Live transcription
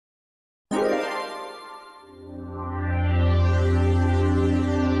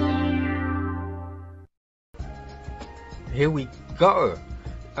Here we go.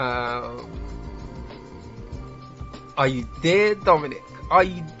 Are you there, Dominic? Are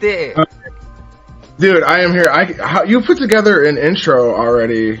you there? Dude, I am here. You put together an intro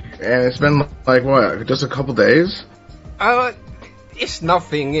already, and it's been like what, just a couple days? It's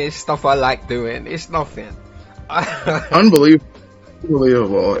nothing. It's stuff I like doing. It's nothing. Unbelievable.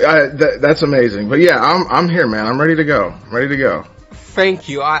 That's amazing. But yeah, I'm here, man. I'm ready to go. Thank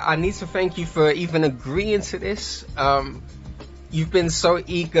you. I need to thank you for even agreeing to this. You've been so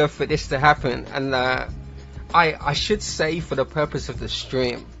eager for this to happen, and I should say, for the purpose of the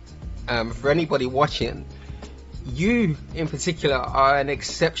stream, for anybody watching, you in particular are an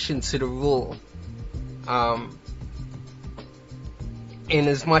exception to the rule. In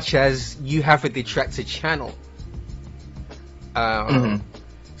as much as you have a detractor channel.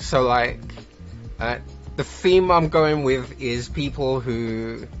 So like, the theme I'm going with is people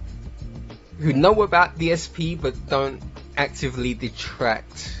who know about DSP but don't actively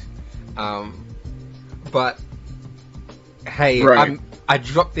detract. But hey, right. I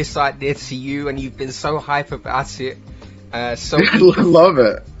dropped this idea to you, and you've been so hype about it. So I love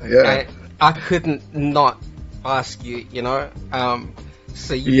it. Yeah, I couldn't not ask you. You know.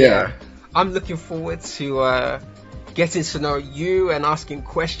 So yeah, I'm looking forward to getting to know you and asking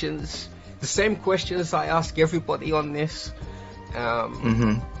questions, the same questions I ask everybody on this.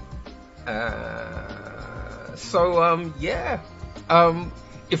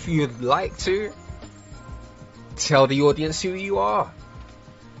 If you'd like to tell the audience who you are.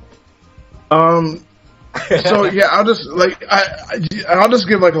 So yeah, I'll just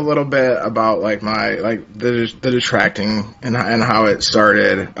give like a little bit about like my the detracting and how it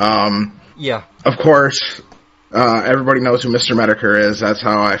started. Yeah. Of course, everybody knows who Mr. Medicare is. That's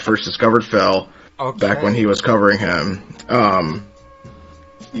how I first discovered Phil. Okay. Back when he was covering him. Yeah,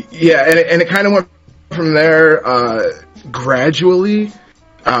 and it kind of went from there gradually.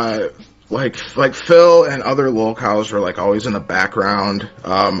 Like Phil and other locals were like always in the background.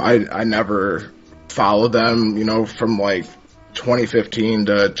 I never followed them, you know, from like 2015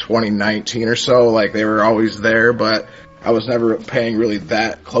 to 2019 or so. Like they were always there, but I was never paying really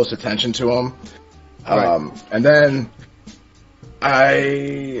that close attention to them. Right. And then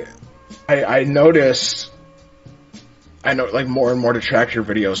I noticed, I know like more and more detractor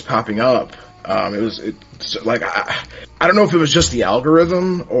videos popping up. It's like I don't know if it was just the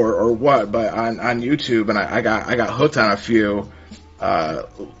algorithm or what, but on YouTube, and I got hooked on a few.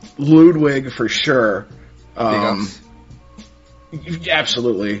 Ludwig for sure.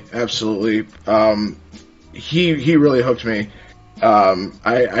 Absolutely. He really hooked me.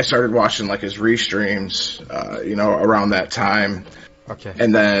 I started watching like his restreams, you know, around that time. Okay.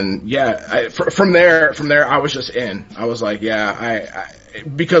 And then from there I was just in. I was like, yeah,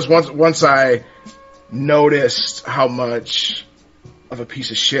 because once I noticed how much of a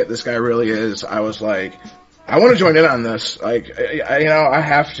piece of shit this guy really is, I was like, I want to join in on this. Like, I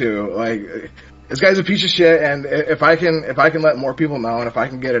have to. Like, this guy's a piece of shit, and if I can let more people know, and if I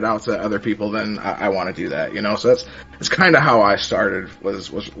can get it out to other people, then I want to do that. You know, so that's kind of how I started. Was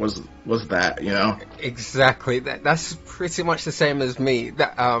that, you know? Exactly. That's pretty much the same as me.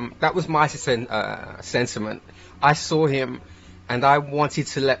 That was my sentiment. I saw him, and I wanted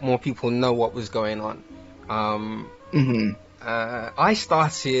to let more people know what was going on. I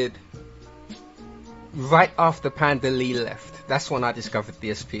started right after Panda Lee left. That's when I discovered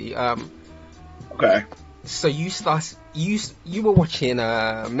DSP. Okay. So you were watching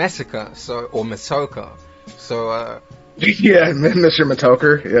Massacre, or Matoka. So yeah, Mr.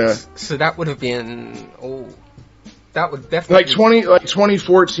 Matoker. Yeah. So that would have been that would definitely like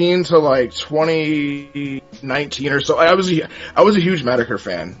 2014 to like 2019 or so. I was a huge Medicare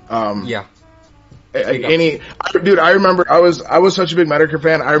fan. Yeah. Dude, I remember I was such a big Medicare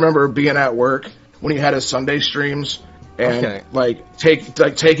fan. I remember being at work when he had his Sunday streams and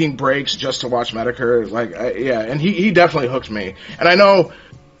taking breaks just to watch Medicare. And he definitely hooked me. And I know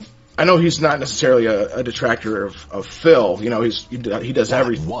he's not necessarily a detractor of Phil. You know, he does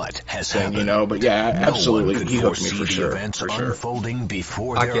everything. What has happened? You know, but yeah, absolutely, he hooked me for sure. Unfolding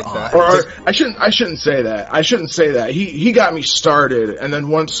before I their get that. eyes. Or I shouldn't say that. He got me started, and then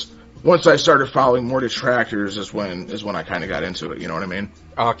once I started following more detractors is when I kind of got into it. You know what I mean?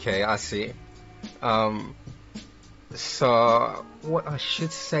 Okay, I see. So what I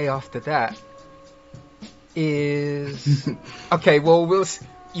should say after that is okay. Well,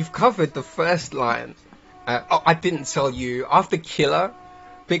 you've covered the first line. I didn't tell you after Killer.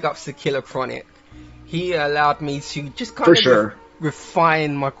 Big ups to Killer Chronic. He allowed me to just kind of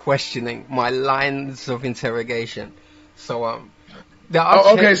refine my questioning, my lines of interrogation. So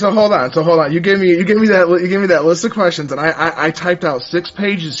Okay, so hold on. You gave me that list of questions, and I typed out 6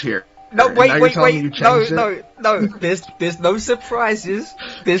 pages here. No, And wait. now you're telling me you changed it? No. There's no surprises.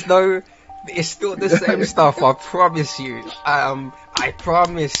 It's still the same stuff. I promise you. I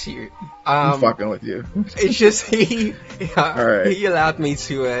promise you. I'm fucking with you. It's just he right. he allowed me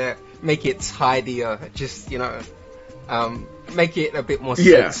to make it tidier. Just make it a bit more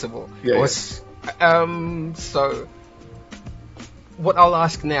sensible. Yeah. So what I'll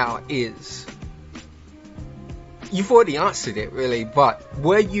ask now is, you've already answered it really, but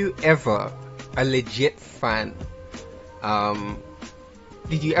were you ever a legit fan?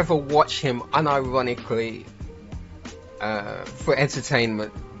 Did you ever watch him unironically for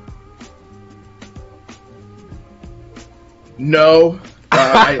entertainment? No,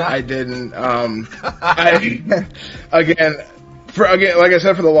 I didn't. Like I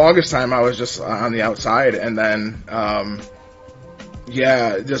said, for the longest time, I was just on the outside, and then,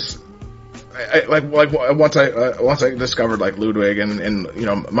 once I discovered like Ludwig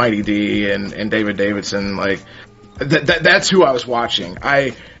and Mighty D and David Davidson, like that's who I was watching.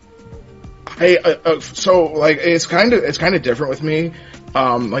 So like it's kind of different with me.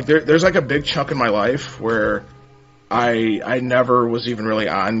 Like there's like a big chunk in my life where I never was even really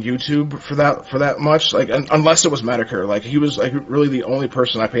on YouTube for that much, like unless it was Medicare. Like he was like really the only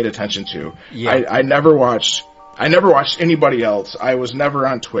person I paid attention to. Yeah. I never watched anybody else. I was never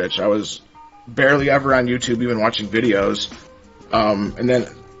on Twitch. I was barely ever on YouTube, even watching videos. And then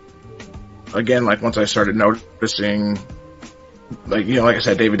again, like once I started noticing, like like I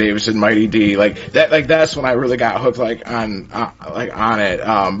said, David Davidson, Mighty D, that's when I really got hooked, on it.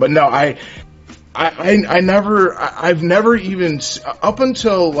 But no, I've never even, up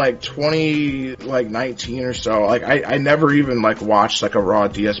until like 2019 or so, like I never even like watched like a raw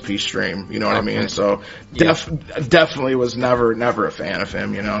DSP stream, you know what I mean? So definitely was never a fan of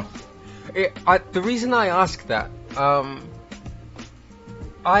him, The reason I ask that,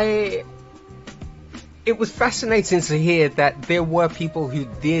 it was fascinating to hear that there were people who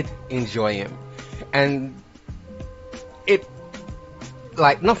did enjoy him, and it,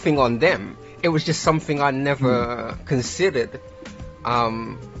 like, nothing on them. It was just something I never considered.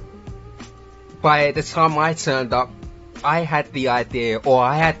 By the time I turned up, I had the idea, or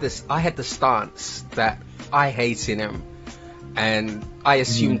I had the stance that I hated him, and I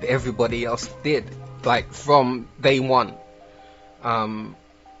assumed everybody else did, like from day one.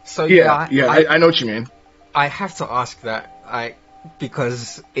 So I know what you mean. I have to ask that,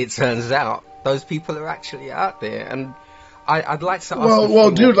 because it turns out those people are actually out there, and I'd like to ask.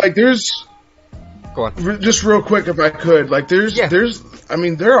 Well, dude, like there's. Go on. Just real quick, if I could, like, there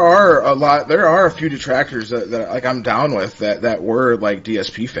are a few detractors that like I'm down with that were like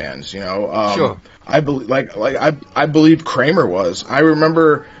DSP fans, Sure. I believe, I believe Kramer was. I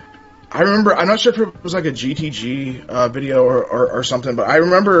remember. I'm not sure if it was like a GTG video or something, but I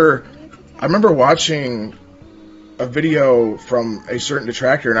remember watching a video from a certain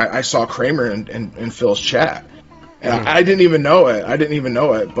detractor, and I saw Kramer in Phil's chat, and I didn't even know it,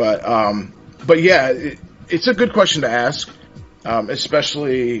 but yeah, it's a good question to ask,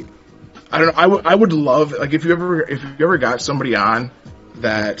 especially, I don't know, I would love, like, if you ever got somebody on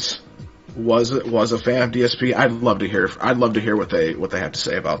that was a fan of DSP, I'd love to hear what they have to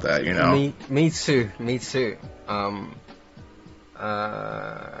say about that, Me too.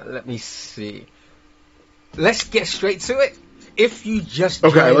 Let me see. Let's get straight to it. If you just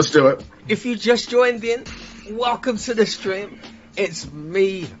let's do it. If you just joined in, welcome to the stream. It's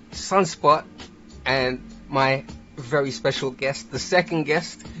me, Sunspot, and my very special guest, the second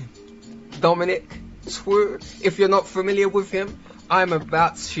guest, Dominick TWU. If you're not familiar with him, I'm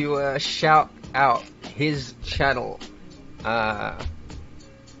about to shout out his channel, and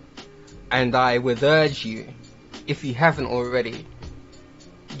I would urge you, if you haven't already,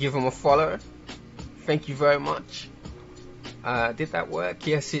 give him a follow. Thank you very much. Did that work?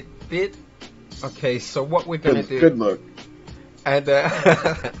 Yes, it did. Okay, so what we're gonna do? Good look. And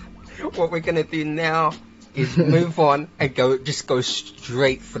what we're gonna do now is move on and go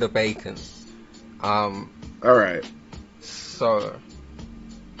straight for the bacon. All right. So,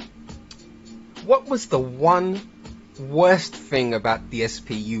 what was the one worst thing about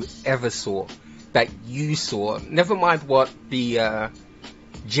DSP you ever saw? That you saw? Never mind what the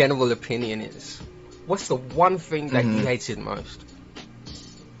general opinion is. What's the one thing that you hated most?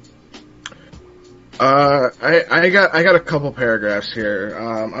 I got a couple paragraphs here.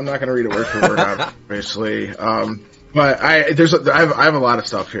 I'm not gonna read it word for word, obviously. But I have a lot of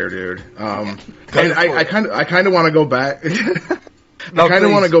stuff here, dude. And I kind of want to go back. I kind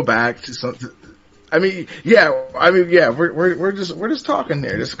of want to go back to something. I mean, yeah. We're just talking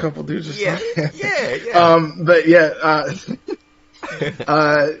there. Just a couple dudes. Just yeah. But yeah.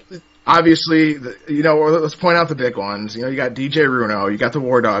 Obviously, let's point out the big ones. You got DJ Runo, you got the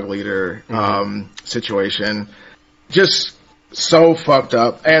War Dog leader situation, just so fucked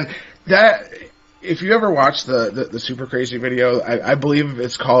up. And that, if you ever watch the super crazy video, I believe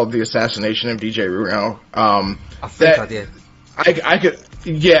it's called The Assassination of DJ Runo. I think I did. I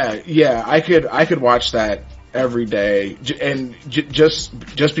could watch that every day, and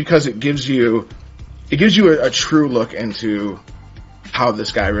just because it gives you a true look into how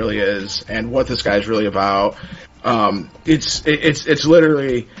this guy really is and what this guy's really about. It's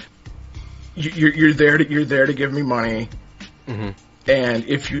literally you're there to give me money, and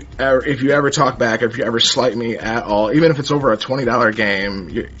if you ever talk back, if you ever slight me at all, even if it's over a $20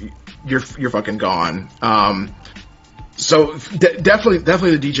 game, you're fucking gone. So definitely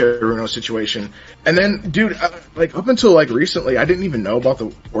the DJ Runo situation. And then, dude, like up until like recently, I didn't even know about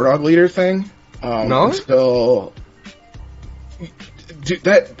the War Dog leader thing. No? Until, dude,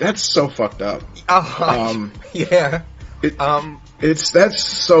 that's so fucked up. Yeah. That's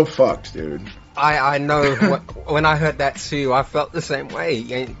so fucked, dude. I know. When I heard that too, I felt the same way.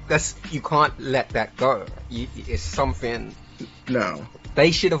 You can't let that go. It's something. No. They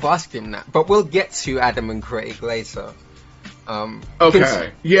should have asked him that. But we'll get to Adam and Craig later.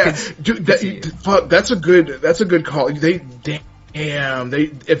 Okay. Yeah. Dude, that's a good call. If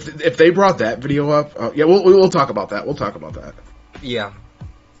they brought that video up, we'll talk about that. We'll talk about that. Yeah.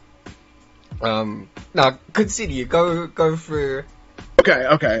 Now continue. Go through.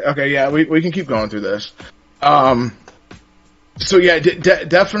 Okay. Yeah, we can keep going through this. So yeah,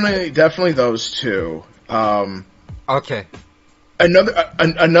 definitely those two. Okay.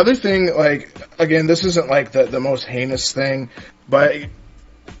 Another thing, like, again, this isn't like the most heinous thing, but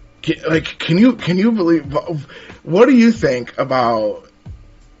like, can you believe? What do you think about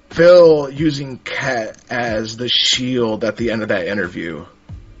Phil using Ket as the shield at the end of that interview?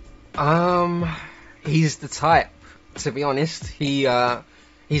 He's the type. To be honest, he's a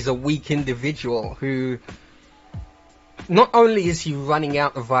weak individual who. Not only is he running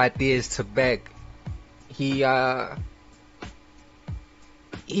out of ideas to beg, he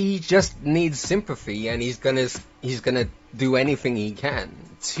just needs sympathy, and he's gonna do anything he can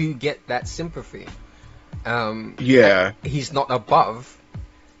to get that sympathy. He's not above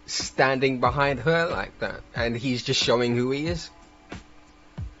standing behind her like that, and he's just showing who he is.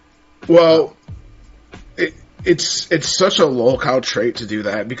 Well, it's such a lol-cow trait to do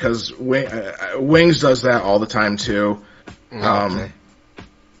that, because Wings does that all the time too. Okay.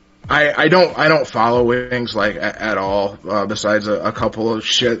 I don't follow Wings like at all. Besides a couple of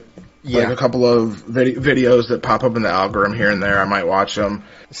like a couple of videos that pop up in the algorithm here and there, I might watch them.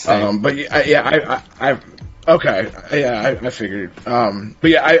 But I figured. But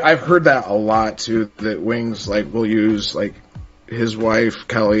yeah, I've heard that a lot too. That Wings like will use like his wife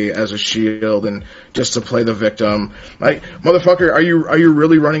Kelly as a shield, and just to play the victim. Like, motherfucker, are you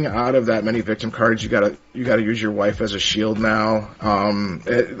really running out of that many victim cards? You gotta use your wife as a shield now.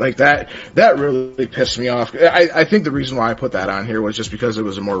 Like that really pissed me off. I think the reason why I put that on here was just because it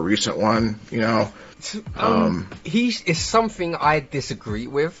was a more recent one, you know. Is something I disagree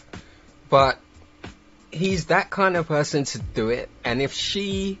with, but he's that kind of person to do it, and if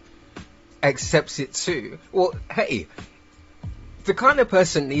she accepts it too, well, hey. The kind of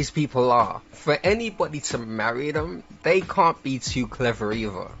person these people are, for anybody to marry them, they can't be too clever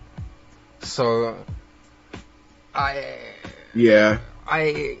either. So, I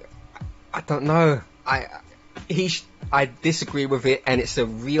don't know. I disagree with it, and it's a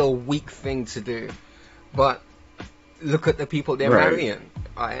real weak thing to do. But look at the people they're marrying.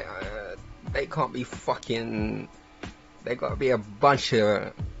 They can't be fucking. They gotta be a bunch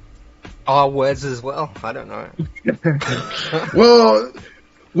of R words as well. I don't know. Well,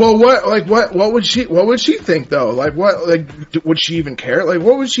 what would she think though? Like, would she even care? Like,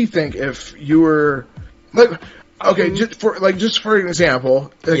 what would she think if you were like, okay, just for an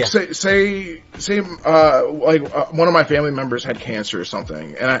example, like, say, like one of my family members had cancer or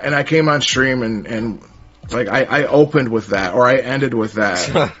something, and I came on stream and like I opened with that, or I ended with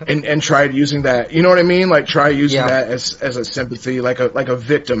that, and tried using that. You know what I mean? Like, try using that as a sympathy, like a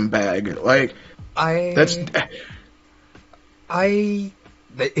victim bag. Like, it's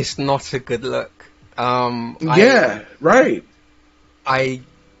not a good look. Right. I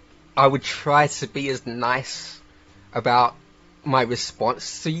would try to be as nice about my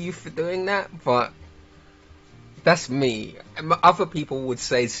response to you for doing that, but that's me. Other people would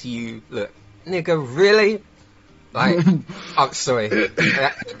say to you, look, nigga, really? Like, I'm sorry.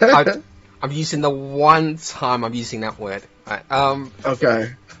 I'm using the one time I'm using that word. Right.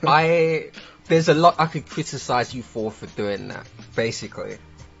 Okay. There's a lot I could criticize you for doing that, basically.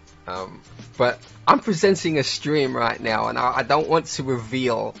 But I'm presenting a stream right now, and I don't want to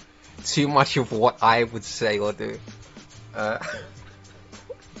reveal too much of what I would say or do.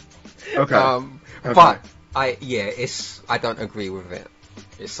 Okay. But I don't agree with it.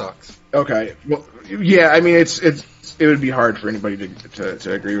 It sucks. Okay. Well, yeah. I mean, it would be hard for anybody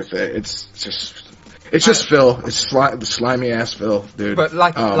to agree with it. It's just Phil. It's the slimy ass Phil, dude. But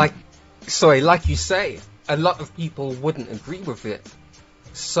like you say, a lot of people wouldn't agree with it.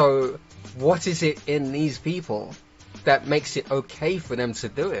 So what is it in these people that makes it okay for them to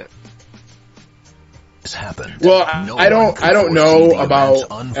do it? This happened. Well, I don't know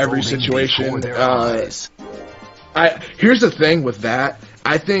about every unfolding situation. before their eyes. Here's the thing with that.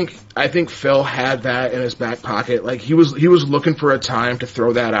 I think Phil had that in his back pocket. Like he was looking for a time to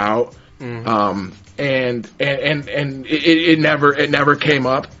throw that out. And it never came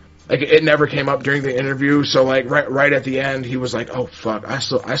up. Like it never came up during the interview. So like right at the end, he was like, "Oh fuck, I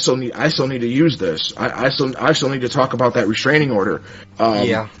still need to use this. I still need to talk about that restraining order."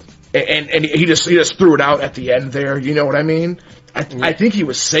 Yeah. And he just threw it out at the end there. You know what I mean? I think he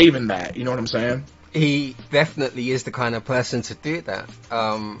was saving that. You know what I'm saying? He definitely is the kind of person to do that.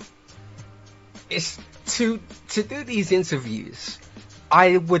 It's to do these interviews.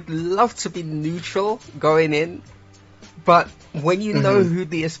 I would love to be neutral going in, but when you know who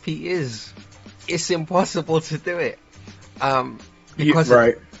the SP is, it's impossible to do it. Because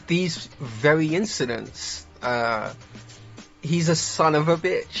of these very incidents. He's a son of a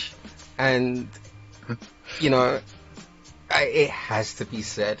bitch, and you know, it has to be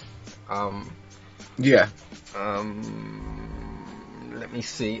said. Yeah. Let me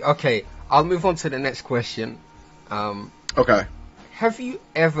see. Okay, I'll move on to the next question. Okay. Have you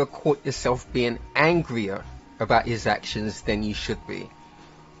ever caught yourself being angrier about his actions than you should be?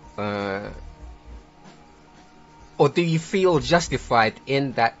 Or do you feel justified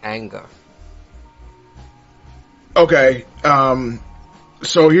in that anger? Okay.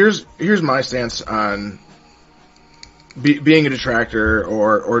 So here's my stance on being a detractor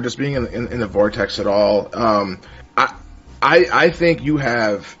or just being in the vortex at all. I think you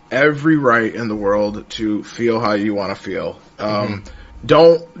have every right in the world to feel how you want to feel.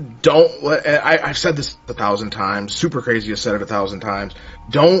 Don't let, I've said this 1,000 times, super crazy, I've said it 1,000 times.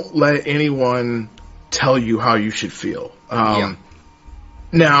 Don't let anyone tell you how you should feel.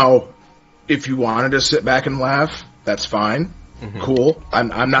 Now, if you wanted to sit back and laugh, that's fine. Cool.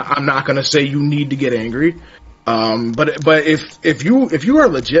 I'm not gonna say you need to get angry. But if you are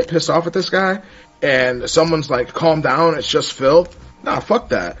legit pissed off at this guy and someone's like, calm down, it's just Phil. Nah, fuck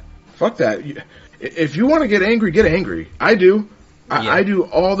that. If you want to get angry, get angry. I do. I do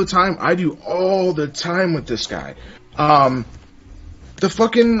all the time. I do all the time with this guy. The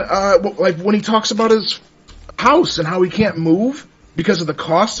fucking, like when he talks about his house and how he can't move because of the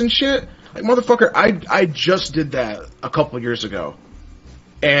cost and shit. Like, motherfucker, I just did that a couple years ago.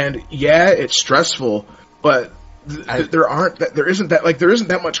 And yeah, it's stressful, but there isn't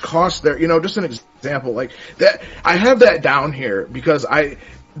that much cost there. You know, just an example like that. I have that down here because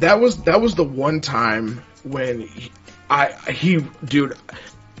that was the one time when I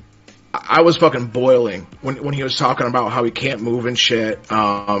was fucking boiling when he was talking about how he can't move and shit,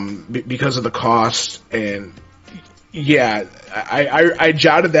 because of the cost. And yeah, I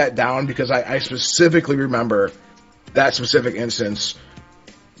jotted that down because I specifically remember that specific instance.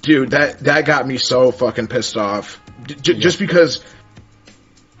 Dude, that got me so fucking pissed off. Just because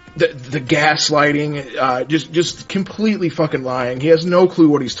the gaslighting, just completely fucking lying. He has no clue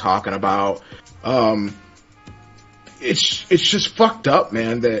what he's talking about. It's just fucked up,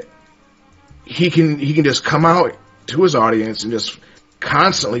 man, that he can just come out to his audience and just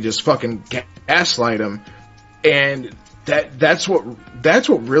constantly just fucking gaslight him. And that's what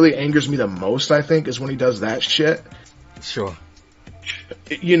really angers me the most, I think, is when he does that shit. Sure.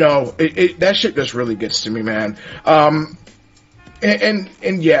 You know, that shit just really gets to me, man. And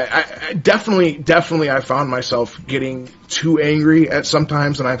yeah, I definitely I found myself getting too angry at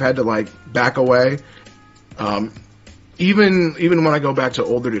sometimes, and I've had to like back away. Even when I go back to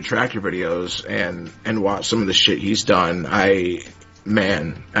older detractor videos and watch some of the shit he's done, you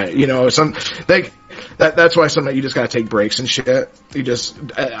know, that's why sometimes you just gotta take breaks and shit. You just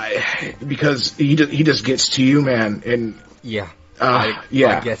because he just gets to you, man. And yeah. I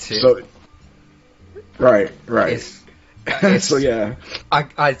get it. So, right. So yeah,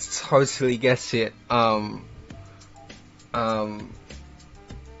 I totally get it.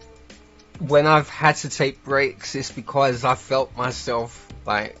 When I've had to take breaks, it's because I felt myself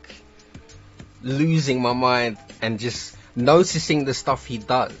like losing my mind and just noticing the stuff he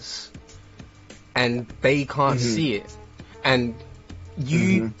does, and they can't see it, and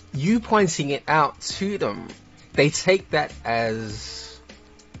you pointing it out to them, they take that as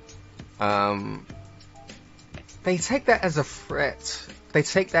a threat. They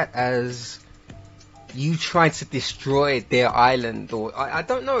take that as you trying to destroy their island, or I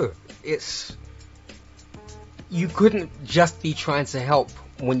don't know. You couldn't just be trying to help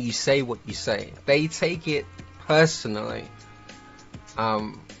when you say what you say. They take it personally,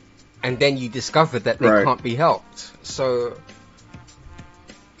 and then you discover that they can't be helped. So,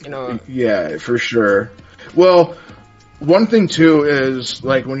 yeah, for sure. Well, one thing too is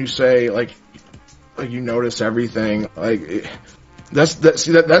like when you say like you notice everything, like that's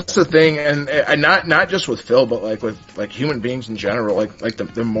the thing, and not just with Phil, but like with like human beings in general. Like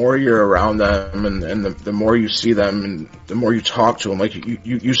the more you're around them, and the more you see them, and the more you talk to them, like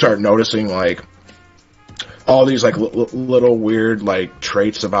you start noticing like all these like little weird like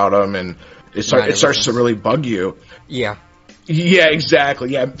traits about them, and it starts to really bug you. Yeah. Yeah,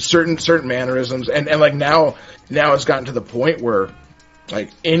 exactly. Yeah, certain mannerisms, and like now it's gotten to the point where like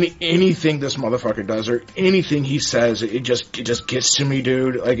anything this motherfucker does or anything he says, it just gets to me,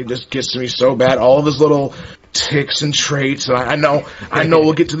 dude. Like it just gets to me so bad. All of his little ticks and traits. And I know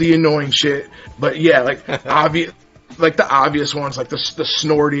we'll get to the annoying shit, but yeah, like obvious. Like the obvious ones, like the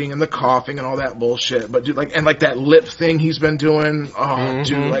snorting and the coughing and all that bullshit. But dude, like, and like that lip thing he's been doing. Oh,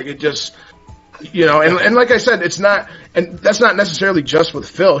 dude, like it just, and like I said, it's not, and that's not necessarily just with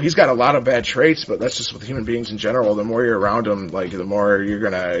Phil. He's got a lot of bad traits, but that's just with human beings in general. The more you're around him, like the more you're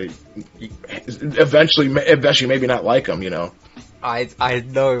gonna eventually maybe not like him. I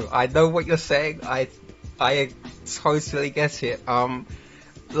know what you're saying. I totally get it.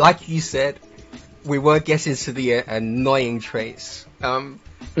 Like you said, we were getting to the annoying traits. Would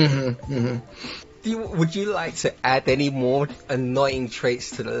you like to add any more annoying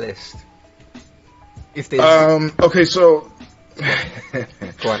traits to the list? If there's okay, so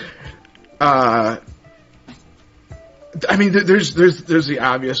go on. I mean, there's the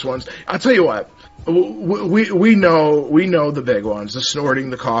obvious ones. I'll tell you what. We know the big ones: the snorting,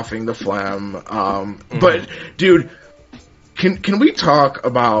 the coughing, the phlegm. But dude, can we talk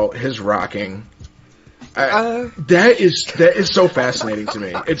about his rocking? That is so fascinating to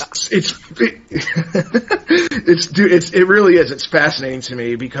me. It really is. It's fascinating to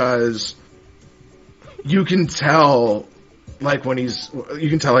me because you can tell like he's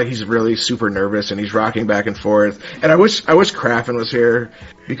really super nervous and he's rocking back and forth. And I wish Krafen was here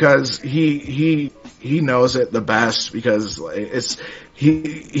because he knows it the best, because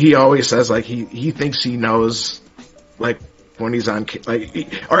he always says like he thinks he knows like when he's on, Phil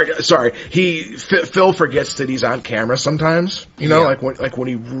forgets that he's on camera sometimes, like when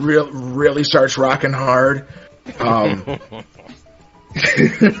he really starts rocking hard.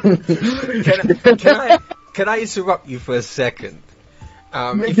 Can I interrupt you for a second?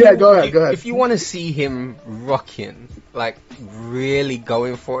 Go ahead. If you want to see him rocking, like really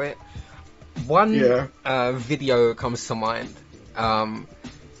going for it, one video comes to mind.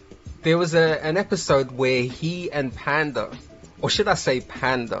 There was an episode where he and Panda, or should I say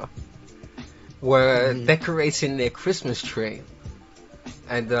Panda, were decorating their Christmas tree.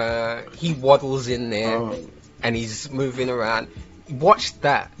 And he waddles in there and he's moving around. Watch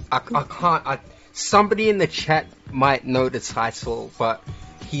that. I can't. Somebody in the chat might know the title, but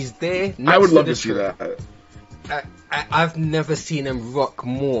he's there. I would love to see that. I've never seen him rock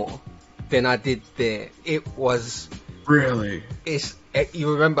more than I did there. It was really.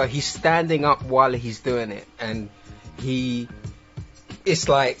 You remember he's standing up while he's doing it, and it's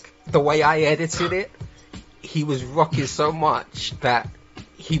like the way I edited it. He was rocking so much that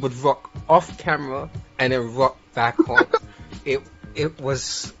he would rock off camera and then rock back on. It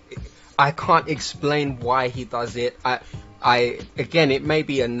was. I can't explain why he does it. Again, it may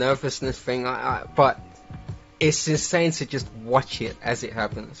be a nervousness thing, but it's insane to just watch it as it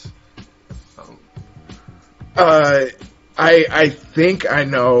happens. I think I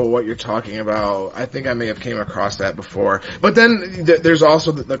know what you're talking about. I think I may have came across that before. But then there's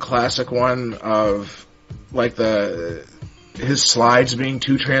also the classic one of like his slides being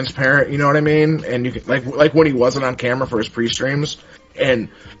too transparent. You know what I mean? And you can, like when he wasn't on camera for his pre-streams, and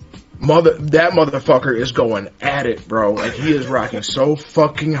that motherfucker is going at it, bro. Like he is rocking so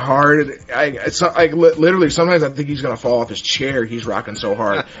fucking hard. Literally, sometimes I think he's gonna fall off his chair. He's rocking so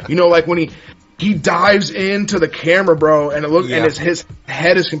hard. Like when he dives into the camera, bro, and and his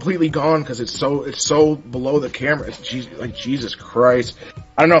head is completely gone because it's so below the camera. It's Jesus Christ.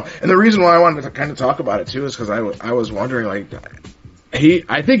 I don't know. And the reason why I wanted to kind of talk about it too is because I was wondering, like,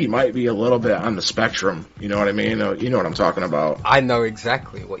 I think he might be a little bit on the spectrum. You know what I mean? You know what I'm talking about. I know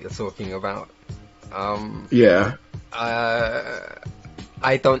exactly what you're talking about. Yeah. I'm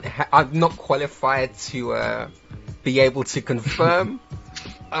not qualified to be able to confirm,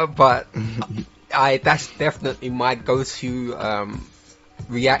 but that's definitely my go-to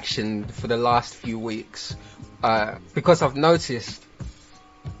reaction for the last few weeks, because I've noticed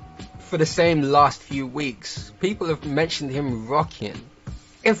for the same last few weeks, people have mentioned him rocking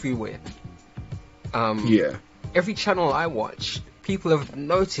everywhere. Yeah. Every channel I watch, people have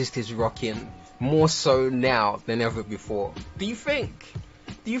noticed his rocking more so now than ever before. Do you think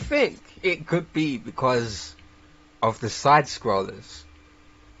it could be because of the side scrollers?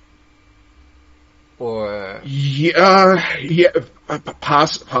 Or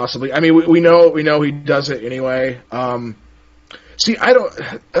possibly. I mean, we know he does it anyway. See,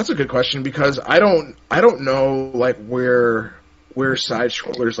 that's a good question, because I don't know like where side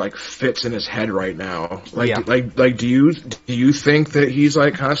scrollers like fits in his head right now. Like, yeah. like do you think that he's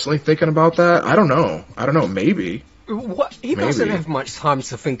like constantly thinking about that? I don't know. Maybe. What? He doesn't have much time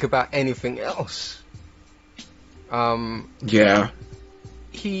to think about anything else. Yeah.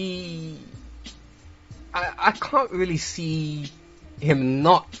 I can't really see him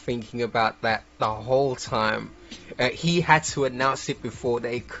not thinking about that the whole time. He had to announce it before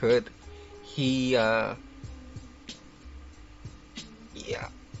they could. Yeah,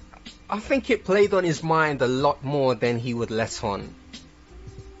 I think it played on his mind a lot more than he would let on.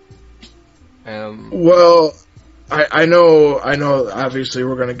 Well, I know. Obviously,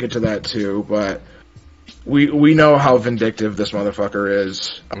 we're gonna get to that too, but we know how vindictive this motherfucker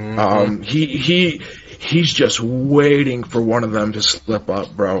is. Mm-hmm. He's just waiting for one of them to slip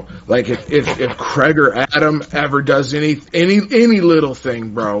up, bro. Like if Craig or Adam ever does any little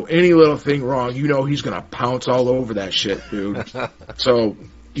thing, bro, any little thing wrong, you know he's gonna pounce all over that shit, dude. So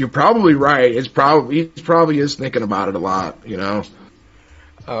you're probably right. He probably is thinking about it a lot, you know.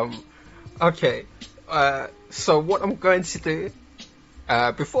 Okay. So what I'm going to do,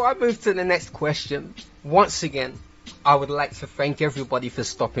 before I move to the next question, once again, I would like to thank everybody for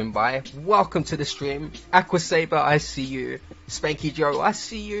stopping by. Welcome to the stream. Aquasaber, I see you. Spanky Joe, I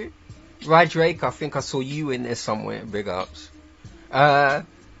see you. Rye Drake, I think I saw you in there somewhere. Big ups. Yeah,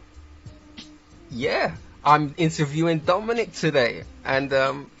 I'm interviewing Dominic today, and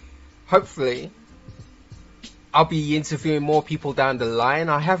hopefully I'll be interviewing more people down the line.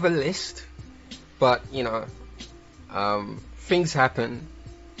 I have a list, but you know, things happen,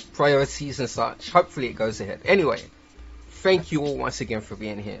 priorities and such. Hopefully it goes ahead. Anyway, thank you all once again for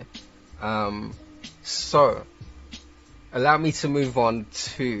being here. So allow me to move on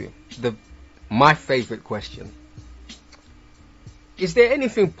to my favorite question. Is there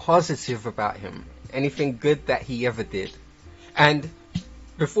anything positive about him? Anything good that he ever did? And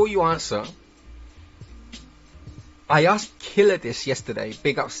before you answer, I asked Killer this yesterday.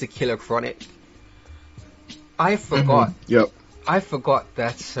 Big ups to Killer Chronic. I forgot. Mm-hmm. Yep. I forgot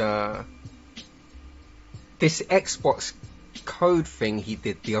that this Xbox code thing he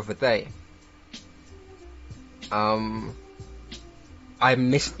did the other day. I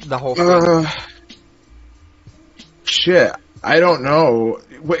missed the whole thing. Shit, I don't know.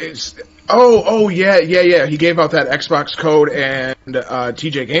 Oh yeah. He gave out that Xbox code, and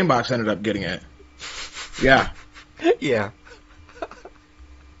TJ Gamebox ended up getting it. Yeah. Yeah.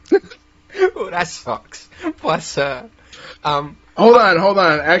 Well, that sucks. But hold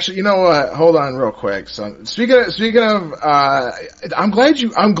on. Actually, you know what? Hold on, real quick. So, speaking of, I'm glad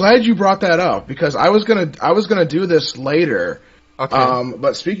you brought that up, because I was gonna do this later. Okay.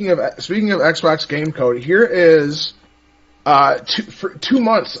 But speaking of Xbox game code, here is 2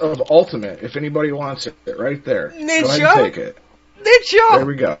 months of Ultimate. If anybody wants it, right there. Ninja. Go ahead and take it. Ninja. There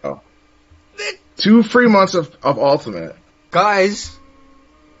we go. 2 free months of Ultimate. Guys,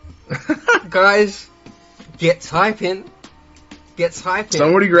 get typing.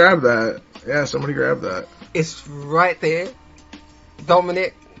 Somebody grab that. Yeah, somebody grab that. It's right there.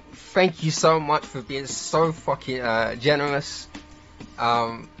 Dominic, thank you so much for being so fucking generous.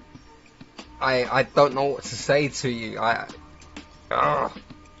 I don't know what to say to you. But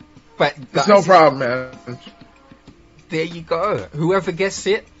guys, it's no problem, man. There you go. Whoever gets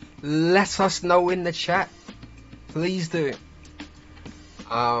it, let us know in the chat. Please do.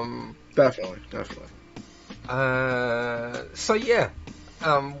 Definitely. So yeah,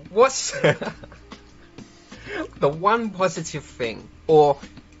 what's the one positive thing, or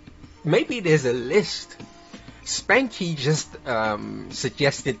maybe there's a list. Spanky just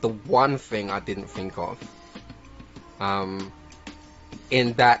suggested the one thing I didn't think of,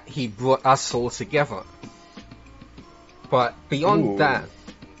 in that he brought us all together. But beyond Ooh. that,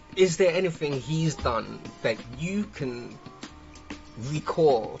 is there anything he's done that you can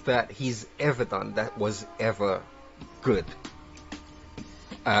recall that he's ever done that was ever good?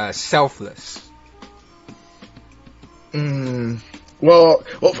 Selfless. Well,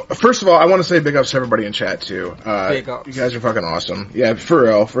 first of all, I want to say big ups to everybody in chat too. Big ups. You guys are fucking awesome. Yeah, for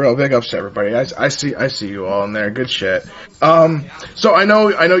real. Big ups to everybody. I see you all in there. Good shit. So I know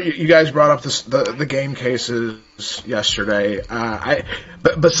you guys brought up the game cases yesterday.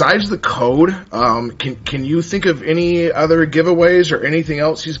 But besides the code, can you think of any other giveaways or anything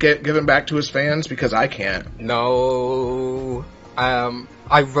else he's given back to his fans? Because I can't. No.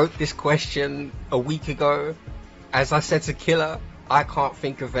 I wrote this question a week ago. As I said to Killer, I can't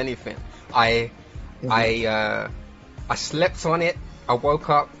think of anything. I slept on it. I woke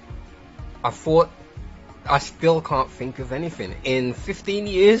up. I thought. I still can't think of anything. In 15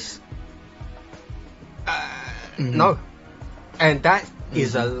 years, no. And that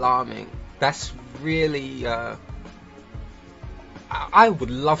is alarming. That's really. I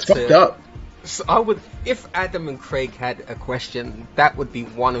would love It's to. fucked up. So I would, if Adam and Craig had a question, that would be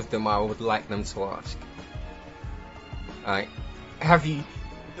one of them I would like them to ask. Why have you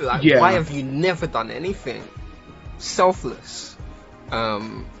never done anything selfless,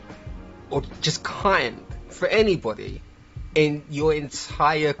 or just kind for anybody in your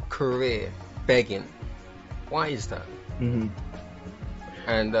entire career? Begging, why is that?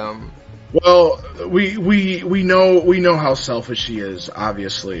 And well, we know how selfish he is.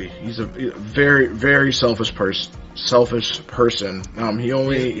 Obviously, he's a very, very selfish person. He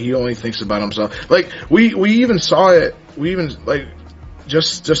only thinks about himself. Like we even saw it. We even like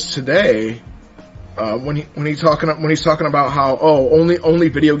just today when he's talking about how only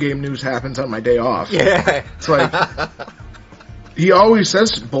video game news happens on my day off. yeah, It's like he always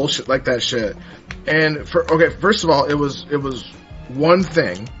says bullshit like that shit. And first of all, it was one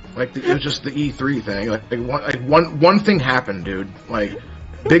thing. Like it was just the E3 thing. Like one thing happened, dude. Like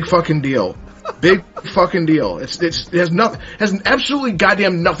big fucking deal. Big fucking deal. It has absolutely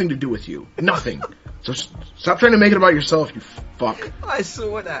goddamn nothing to do with you. Nothing. So stop trying to make it about yourself, you fuck. I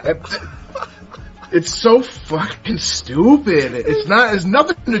saw that. It's so fucking stupid. It has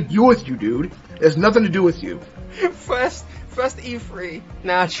nothing to do with you, dude. It has nothing to do with you. First E3,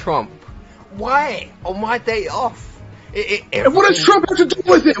 now Trump. Why on my day off? And what does Trump have to do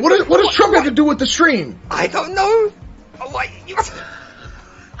with it? What does Trump have to do with the stream? I don't know.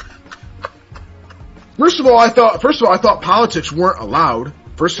 First of all, I thought politics weren't allowed.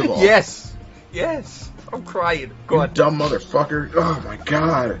 First of all, Yes. I'm crying. Go you on. dumb motherfucker. Oh my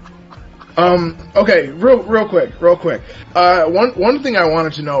god. Okay, real quick. One thing I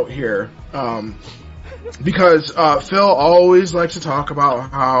wanted to note here, because Phil always likes to talk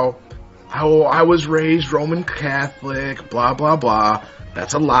about how I was raised Roman Catholic, blah blah blah.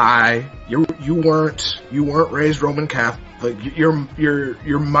 That's a lie. You weren't raised Roman Catholic.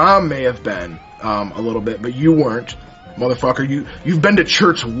 Your mom may have been a little bit, but you weren't, motherfucker. You've been to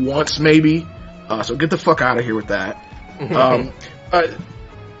church once maybe. So get the fuck out of here with that. And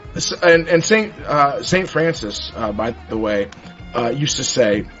Saint Francis, by the way, used to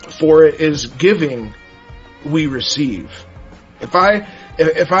say, "For it is giving we receive." If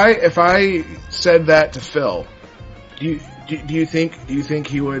I said that to Phil, do you think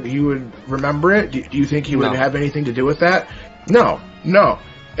he would remember it? Do you think he would have anything to do with that? No.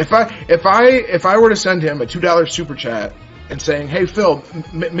 If I were to send him a $2 super chat and saying, "Hey Phil,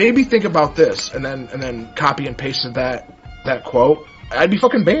 maybe think about this," and then copy and pasted that quote, I'd be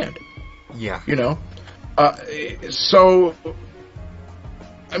fucking banned. Yeah. You know? So,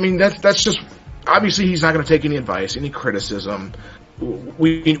 I mean, that's just, obviously he's not going to take any advice, any criticism.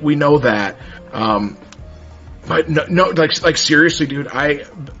 We know that. But no, like seriously, dude,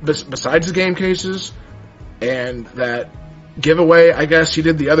 besides the game cases and that giveaway, I guess he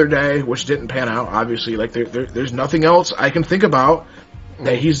did the other day, which didn't pan out, obviously, like there's nothing else I can think about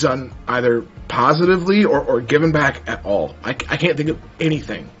that he's done either positively or given back at all. I can't think of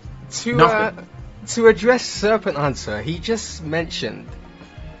anything. To address Serpent Hunter, he just mentioned,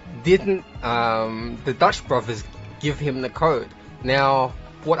 didn't the Dutch brothers give him the code? Now,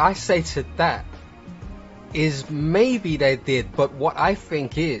 what I say to that is maybe they did, but what I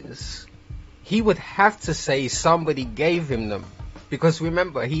think is he would have to say somebody gave him them, because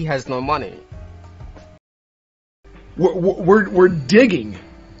remember, he has no money. We're digging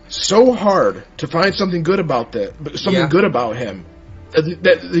so hard to find something good about that, good about him.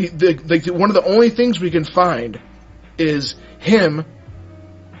 That one of the only things we can find is him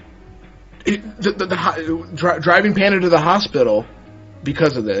driving Panda to the hospital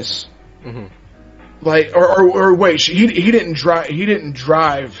because of this, Like, or wait, he didn't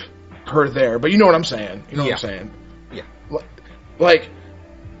drive her there, but you know what I'm saying. You know what I'm saying. Yeah. Like,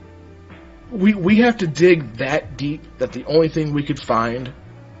 we have to dig that deep that the only thing we could find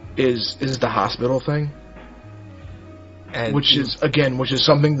is the hospital thing, And which is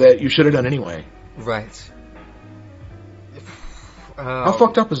something that you should have done anyway. right. How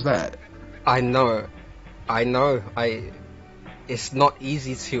fucked up is that? I know. It's not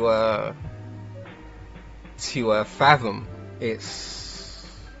easy to fathom.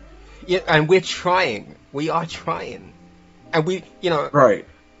 And we're trying. We are trying, and we, Right.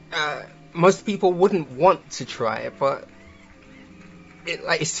 Most people wouldn't want to try it, but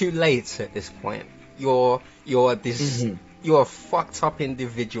it's too late at this point. You're a fucked up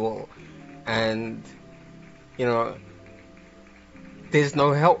individual, and there's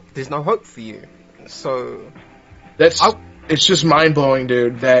no help. There's no hope for you. So it's just mind blowing,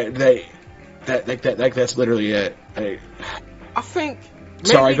 dude. That's literally it. I think.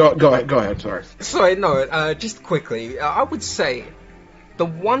 Sorry, go ahead. Sorry. Sorry, no. Just quickly, I would say the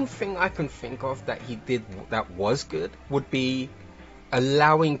one thing I can think of that he did that was good would be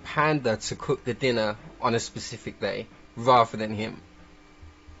allowing Panda to cook the dinner on a specific day rather than him.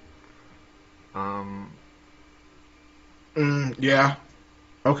 Yeah.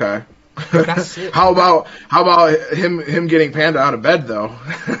 Okay. That's it. How about him getting Panda out of bed though?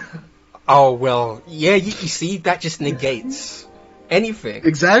 Oh well, yeah. You see, that just negates anything.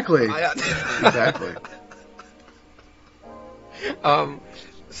 Exactly. Exactly.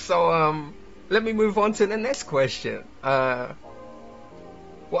 So let me move on to the next question.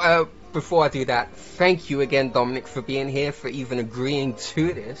 Before I do that, thank you again, Dominic, for being here, for even agreeing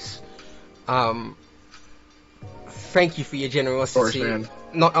to this. Thank you for your generosity, man.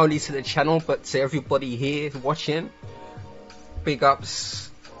 Not only to the channel, but to everybody here watching. Big ups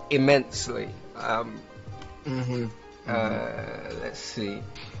immensely. Let's see.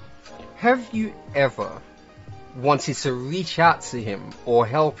 Have you ever wanted to reach out to him or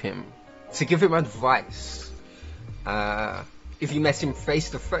help him, to give him advice? If you met him face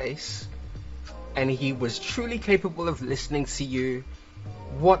to face and he was truly capable of listening to you,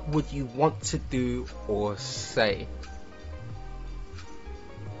 what would you want to do or say?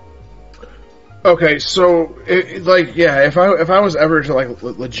 Okay, so if I was ever to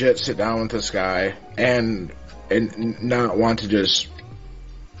legit sit down with this guy and not want to just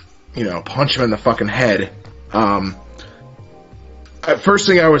punch him in the fucking head, first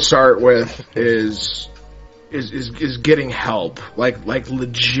thing I would start with is getting help, like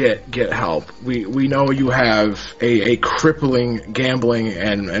legit get help. We know you have a crippling gambling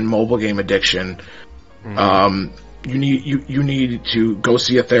and mobile game addiction. You need to go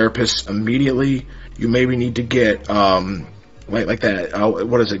see a therapist immediately. You maybe need to get like that.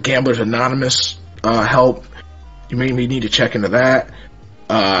 What is it? Gamblers Anonymous help. You maybe need to check into that.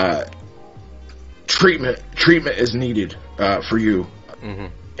 Treatment is needed for you,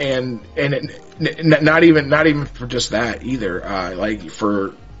 and not even for just that either. Like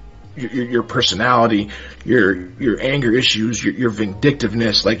for your personality, your anger issues, your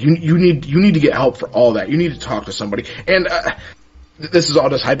vindictiveness. Like you need to get help for all that. You need to talk to somebody. And this is all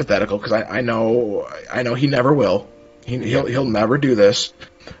just hypothetical because I know he never will. He'll never do this.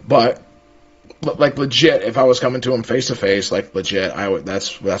 But like legit, if I was coming to him face to face, like legit,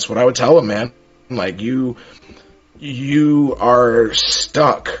 that's what I would tell him, man. Like you are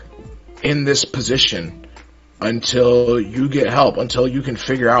stuck in this position until you get help, until you can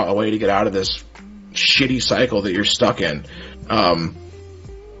figure out a way to get out of this shitty cycle that you're stuck in.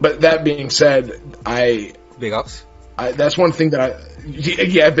 But that being said, Big ups. That's one thing that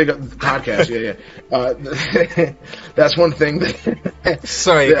big up podcast, yeah. That's one thing that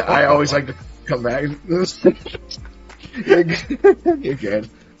Sorry, that I always like to come back. You're good.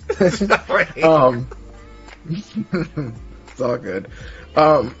 Sorry. It's all good.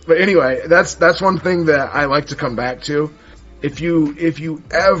 But anyway, that's one thing that I like to come back to. If you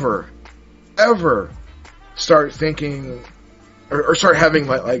ever start thinking or start having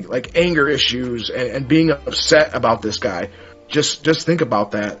like anger issues and being upset about this guy, just think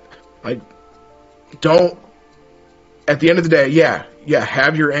about that. Like, don't, at the end of the day, yeah,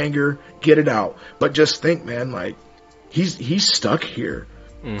 have your anger, get it out, but just think, man, like he's stuck here.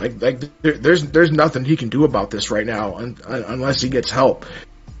 Like there's nothing he can do about this right now unless he gets help.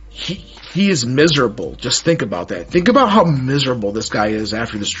 He is miserable. Just think about that. Think about how miserable this guy is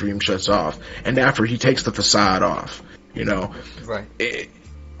after the stream shuts off and after he takes the facade off. Right.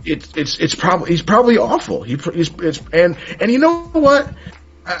 He's probably awful. And you know what?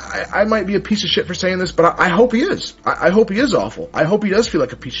 I might be a piece of shit for saying this, but I hope he is. I hope he is awful. I hope he does feel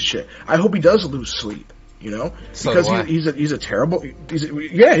like a piece of shit. I hope he does lose sleep, you know, because he's a terrible,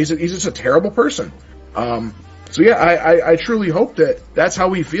 he's just a terrible person. So yeah, I truly hope that that's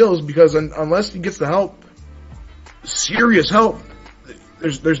how he feels, because unless he gets the help, serious help,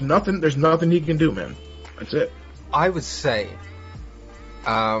 there's nothing he can do, man. That's it. I would say,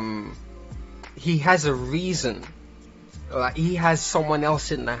 he has a reason. Like, he has someone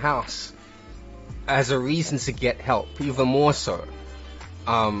else in the house as a reason to get help, even more so.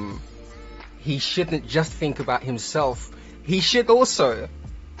 He shouldn't just think about himself. He should also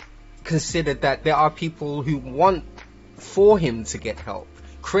consider that there are people who want for him to get help.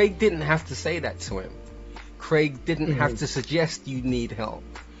 Craig didn't have to say that to him. Craig didn't have to suggest you need help.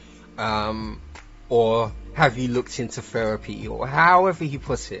 Or have you looked into therapy, or however he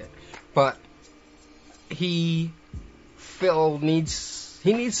puts it. But Phil needs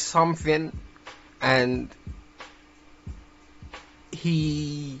something, and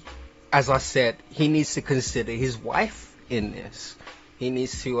as I said, he needs to consider his wife in this. He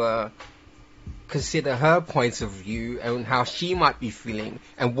needs to consider her point of view and how she might be feeling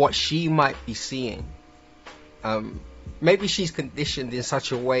and what she might be seeing. Maybe she's conditioned in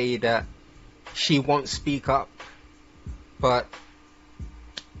such a way that she won't speak up, but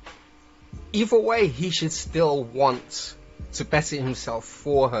either way, he should still want to better himself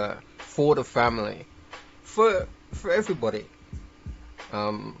for her, for the family, for everybody.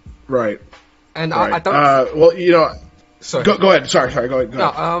 Right. And right. I don't. Well, you know. Sorry. Go ahead. Sorry. Go ahead.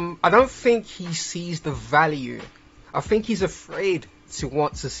 No. I don't think he sees the value. I think he's afraid to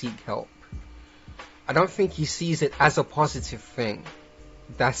want to seek help. I don't think he sees it as a positive thing,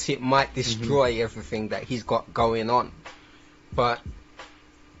 that it might destroy everything that he's got going on. But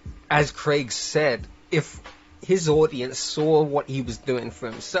as Craig said, if his audience saw what he was doing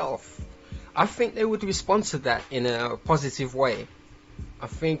for himself, I think they would respond to that in a positive way. I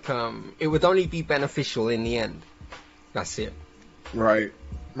think it would only be beneficial in the end. That's it. Right.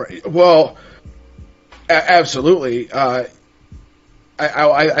 Well, absolutely. I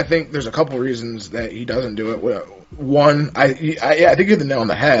think there's a couple reasons that he doesn't do it. One, I think you hit the nail on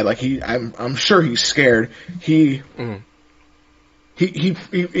the head. Like, I'm sure he's scared. It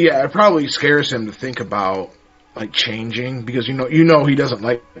probably scares him to think about, like, changing, because you know he doesn't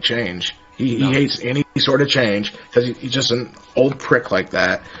like change. He hates any sort of change, because he's just an old prick like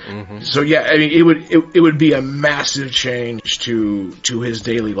that. So yeah, I mean, it would be a massive change to his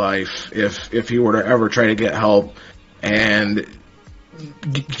daily life if he were to ever try to get help and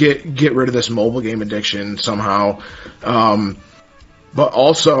get rid of this mobile game addiction somehow. But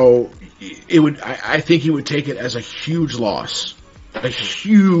also, I think he would take it as a huge loss. A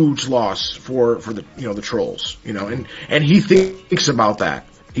huge loss for the trolls, and he thinks about that.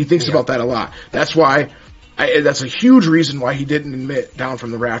 He thinks about that a lot. That's why, that's a huge reason why he didn't admit Down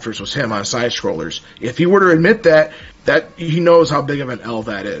from the Rafters was him on Side Scrollers. If he were to admit that he knows how big of an L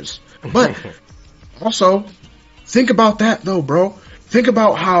that is. But also, think about that though, bro. Think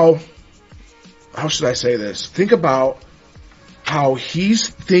about how should I say this? Think about how he's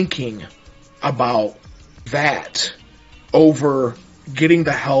thinking about that over getting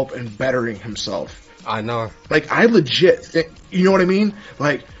the help and bettering himself. I know. Like, I legit think, you know what I mean?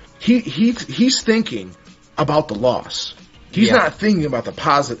 Like, he's thinking about the loss. He's not thinking about the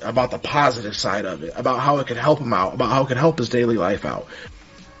positive side of it, about how it could help him out, about how it could help his daily life out.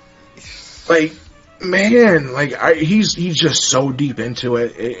 Like, man, like, he's just so deep into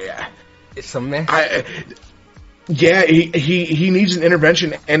it. It's a mess. He needs an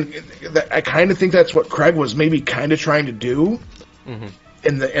intervention, and I kind of think that's what Craig was maybe kind of trying to do.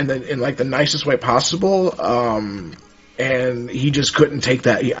 In like the nicest way possible, and he just couldn't take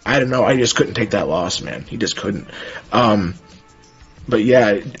that. I don't know. I just couldn't take that loss, man. He just couldn't. But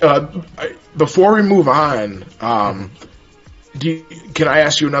yeah, before we move on, can I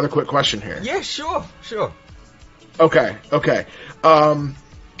ask you another quick question here? Yeah, sure. Okay.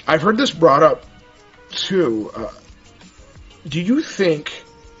 I've heard this brought up too. Do you think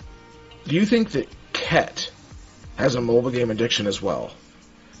that Ket has a mobile game addiction as well?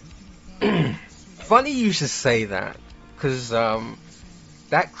 Funny you should say that, because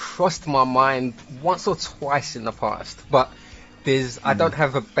that crossed my mind once or twice in the past, but I don't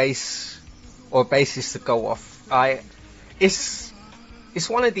have a basis to go off. It's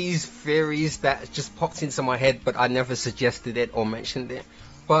one of these theories that just popped into my head, but I never suggested it or mentioned it.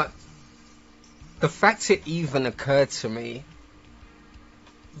 But the fact it even occurred to me,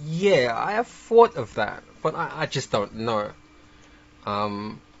 I have thought of that, but I just don't know.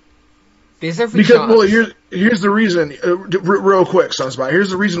 There's every because, chance. well, here's the reason, real quick, Sunspot.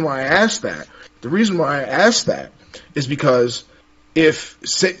 Here's the reason why I asked that. The reason why I asked that is because if,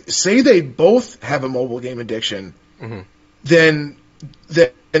 say they both have a mobile game addiction, then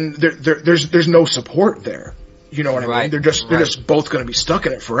there's no support there. You know what I mean? They're just both going to be stuck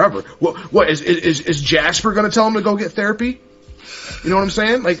in it forever. What is Jasper going to tell him to go get therapy? You know what I'm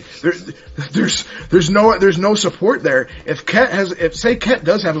saying? Like there's no support there. If Kent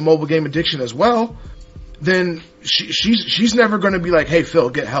does have a mobile game addiction as well, then she's never going to be like, hey Phil,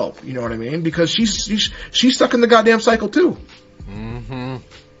 get help. You know what I mean? Because she's stuck in the goddamn cycle too. Mm-hmm.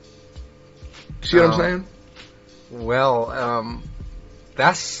 See what I'm saying? Well,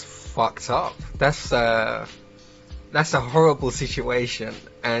 that's fucked up. That's a horrible situation,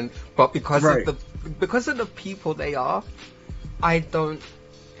 but because of the people they are, I don't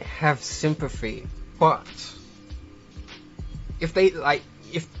have sympathy. But if they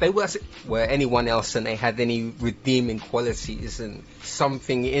were anyone else and they had any redeeming qualities and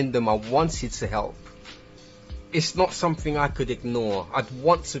something in them I wanted to help, it's not something I could ignore. I'd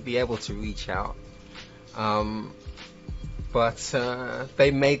want to be able to reach out. But they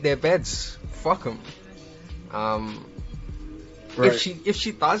made their beds. Fuck them. If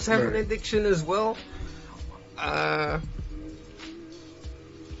she does have an addiction as well,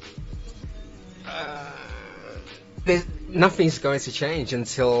 nothing's going to change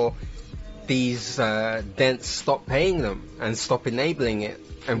until these dents stop paying them and stop enabling it.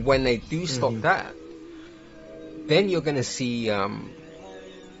 And when they do stop that, then you're going to see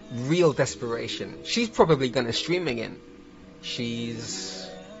real desperation. She's probably going to stream again. She's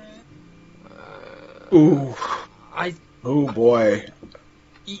oh boy.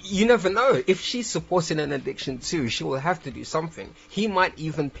 You never know. If she's supporting an addiction too, she will have to do something. He might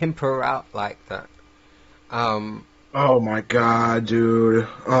even pimp her out like that. Oh my god, dude.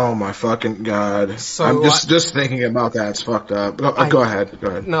 Oh my fucking god. So I'm just thinking about that. It's fucked up. Go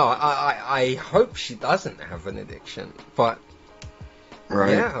ahead. No, I hope she doesn't have an addiction, but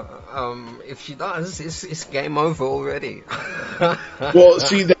yeah, if she does, it's game over already. Well,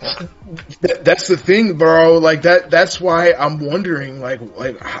 see, that's the thing, bro. Like that's why I'm wondering, like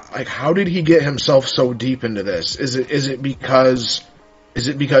how did he get himself so deep into this? Is it because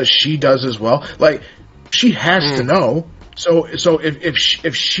she does as well? Like, she has to know. So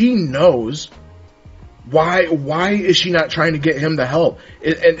if she knows, why is she not trying to get him the help?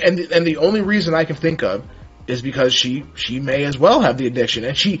 And the only reason I can think of is because she may as well have the addiction,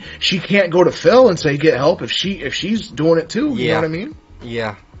 and she can't go to Phil and say get help if she's doing it too. You know what I mean?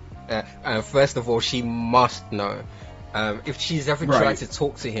 Yeah. First of all, she must know. If she's ever tried to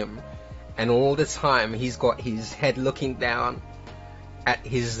talk to him, and all the time he's got his head looking down at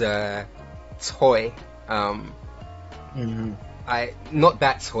his toy. Not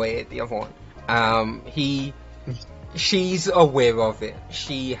that toy, the other one. She's aware of it.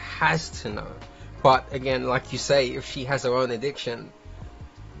 She has to know. But again, like you say, if she has her own addiction,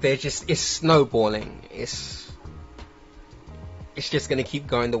 it's snowballing. It's just going to keep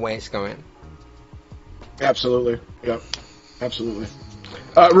going the way it's going. Absolutely. Yep. Absolutely.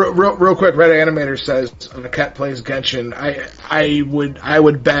 Real quick, Red Animator says the cat plays Genshin. I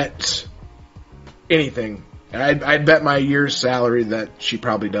would bet anything. I'd bet my year's salary that she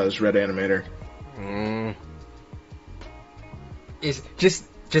probably does, Red Animator. It's just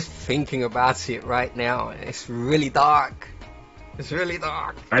thinking about it right now. It's really dark. It's really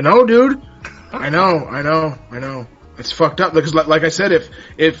dark. I know, dude. I know. It's fucked up because, like I said,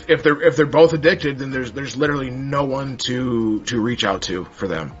 if they're both addicted, then there's literally no one to reach out to for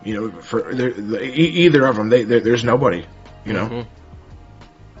them. You know, for either of them, there's nobody. You know.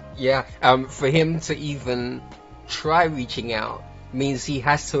 Yeah. For him to even try reaching out means he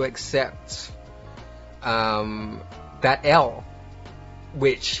has to accept that L,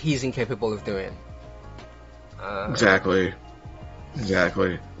 which he's incapable of doing. Exactly.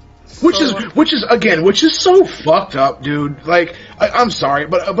 Which is so fucked up, dude. Like, I'm sorry,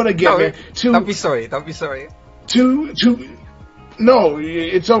 but again, man, don't be sorry. No,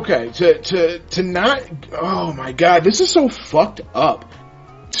 it's okay. To not, oh my god, this is so fucked up.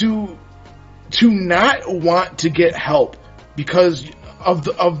 To not want to get help because of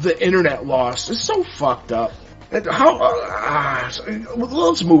the internet loss is so fucked up. Let's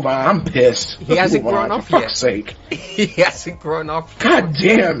move on. I'm pissed. He hasn't grown up for yet. fuck's sake. He hasn't grown up yet.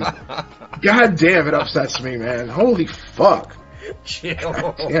 God damn, it upsets me, man. Holy fuck. Chill.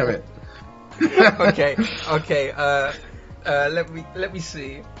 God damn it. Okay. Let me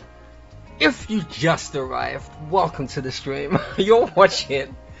see. If you just arrived, welcome to the stream. You're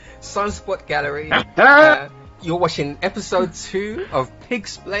watching Sunspot Gallery. You're watching episode 2 of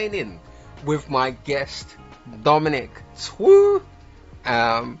PIGSPLAINING. with my guest, Dominick TWU.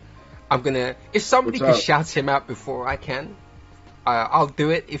 If somebody could shout him out before I can, I'll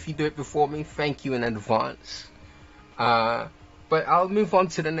do it. If you do it before me, thank you in advance. But I'll move on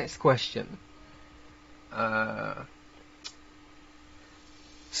to the next question.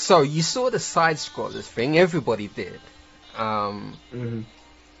 So you saw the side scrollers thing, everybody did.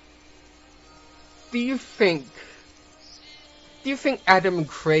 Do you think Adam and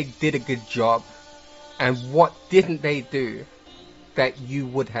Craig did a good job? And what didn't they do that you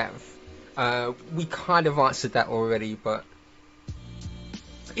would have? We kind of answered that already, but...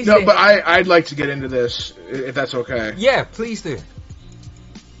 But I'd like to get into this, if that's okay. Yeah, please do.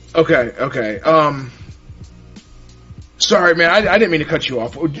 Okay. Sorry, man, I didn't mean to cut you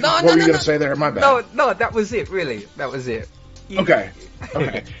off. What were you going to say there? My bad. No, that was it, really. That was it. Okay.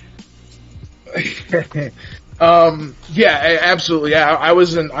 Yeah, absolutely. Yeah, I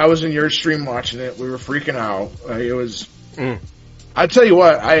was in your stream watching it. We were freaking out. It was. I tell you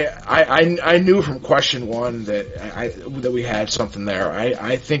what, I knew from question one that we had something there.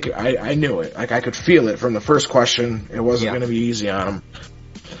 I think I knew it. Like I could feel it from the first question. It wasn't going to be easy on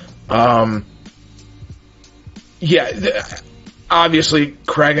him. Obviously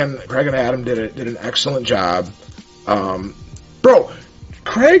Craig and Adam did an excellent job. Bro,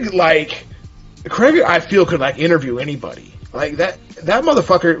 Craig, I feel could interview anybody. Like that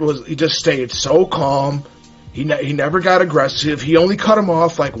motherfucker he just stayed so calm. He never got aggressive. He only cut him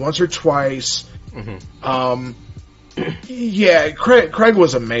off once or twice. Yeah, Craig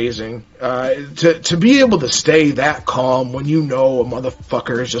was amazing. To be able to stay that calm when you know a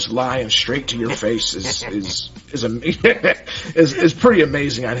motherfucker is just lying straight to your face is pretty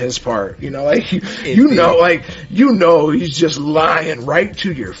amazing on his part. You know, he's just lying right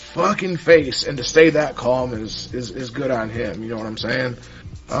to your fucking face, and to stay that calm is good on him. You know what I'm saying?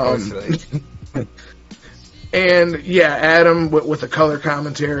 And yeah, Adam with the color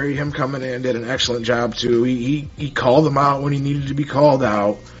commentary, him coming in did an excellent job too. He called them out when he needed to be called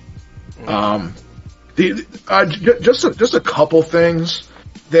out. Just a couple things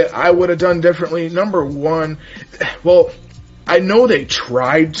that I would have done differently. Number one, well, I know they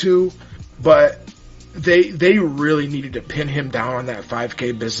tried to, but they really needed to pin him down on that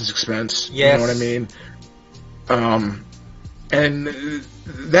 5K business expense. Yes. You know what I mean? And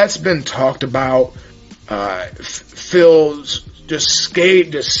that's been talked about. Phil's just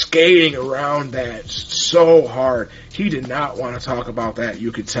skating around that so hard. He did not want to talk about that,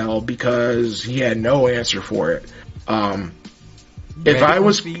 you could tell, because he had no answer for it. If I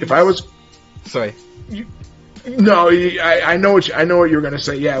was sorry. I know what you're gonna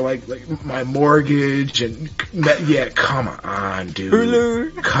say. Yeah, like my mortgage and yeah. Come on, dude.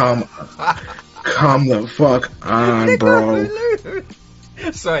 Hulu. Come the fuck on, bro.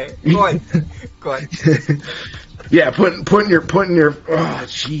 Sorry, go on. Yeah, putting your oh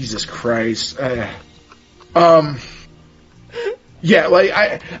Jesus Christ. Yeah,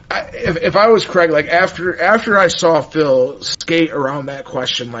 if I was Craig, after I saw Phil skate around that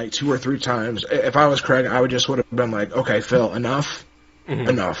question 2 or 3 times, if I was Craig, I would have been like, okay, Phil, enough.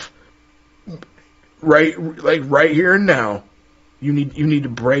 Right here and now. You need to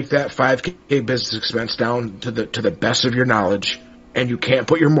break that 5K business expense down to the best of your knowledge. And you can't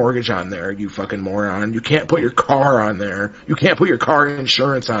put your mortgage on there, you fucking moron. You can't put your car on there. You can't put your car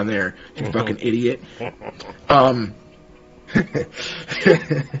insurance on there, you fucking idiot. Yeah, and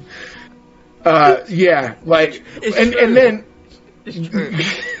then... It's true.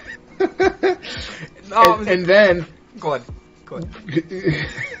 and then... Go on.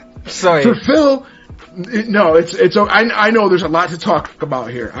 Sorry. For Phil... No, it's. I know there's a lot to talk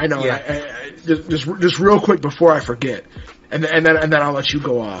about here. I know. Yeah. Just real quick before I forget. And then I'll let you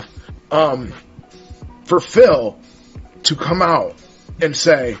go off. For Phil to come out and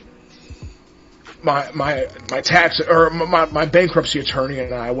say my tax or my bankruptcy attorney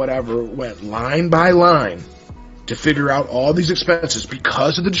and I went line by line to figure out all these expenses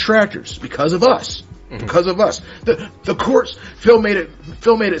because of the detractors, because of us. Because of us, the courts. Phil made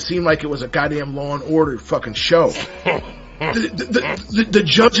it seem like it was a goddamn Law and Order fucking show. The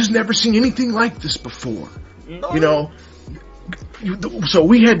judge has never seen anything like this before. You know. So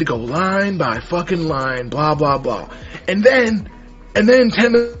we had to go line by fucking line, blah blah blah, and then 10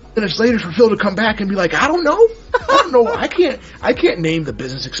 minutes later for Phil to come back and be like, I don't know, I can't name the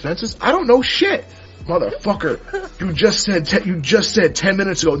business expenses, I don't know shit, motherfucker. You just said 10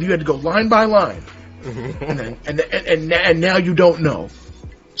 minutes ago you had to go line by line, and now you don't know.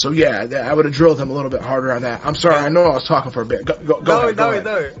 So yeah, I would have drilled him a little bit harder on that. I'm sorry, I know I was talking for a bit. Go ahead.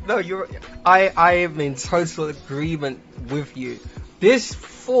 No. I am in total agreement with you. This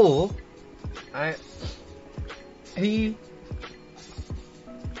full I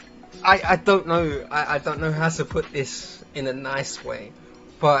don't know. I don't know how to put this in a nice way,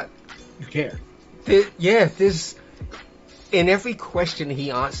 but You can't. there's in every question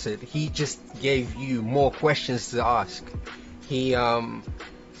he answered, he just gave you more questions to ask. He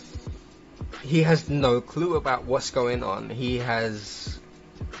has no clue about what's going on. He has.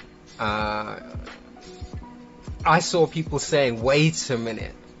 I saw people saying, "Wait a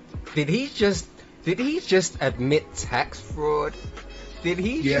minute, did he just admit tax fraud? Did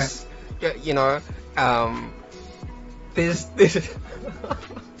he just, you know, there's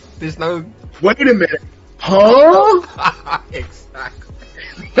there's no." Wait a minute. Huh? Exactly.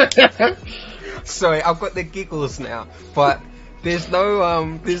 Sorry, I've got the giggles now, but there's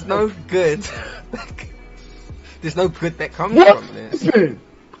no good. There's no good that comes from this.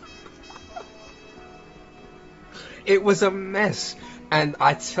 It was a mess, and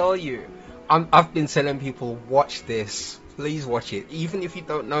I tell you, I've been telling people, watch this, please watch it. Even if you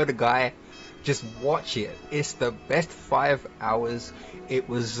don't know the guy, just watch it. It's the best 5 hours. It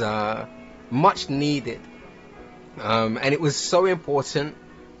was much needed, and it was so important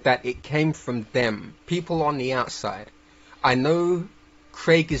that it came from them, people on the outside. I know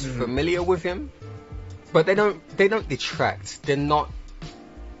Craig is familiar with him, but they don't detract. They're not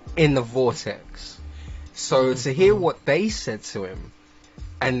in the vortex. So to hear what they said to him,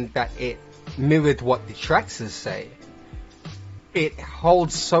 and that it mirrored what detractors say, it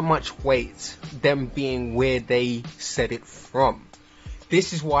holds so much weight, them being where they said it from.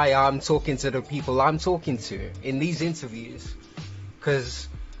 This is why I'm talking to the people I'm talking to in these interviews, because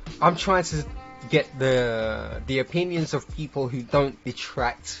I'm trying to get the opinions of people who don't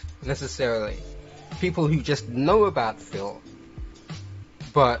detract necessarily, people who just know about Phil,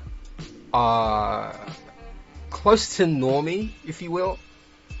 but are close to normie, if you will.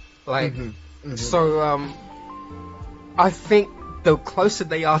 Like, so I think the closer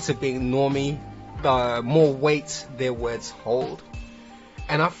they are to being normie, the more weight their words hold.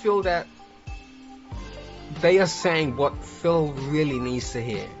 And I feel that they are saying what Phil really needs to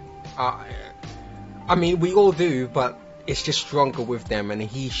hear. I mean, we all do, but it's just stronger with them, and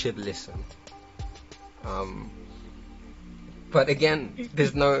he should listen. But again,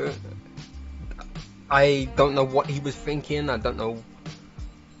 there's no... I don't know what he was thinking. I don't know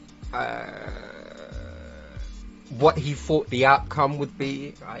what he thought the outcome would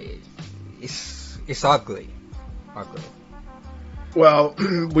be. It's ugly. Well,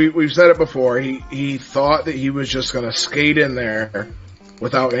 we've said it before. He thought that he was just going to skate in there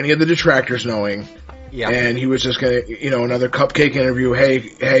without any of the detractors knowing. Yeah. And he was just going to, another cupcake interview.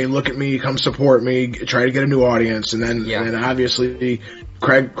 Hey, look at me, come support me, try to get a new audience. And then obviously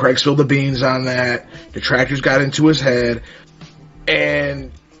Craig spilled the beans on that. Detractors got into his head.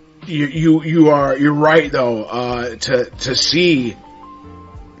 And you're right though, to see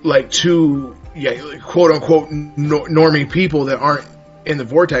like two, quote unquote normie people that aren't in the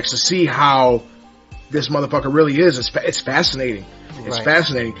vortex, to see how this motherfucker really is. It's fascinating. It's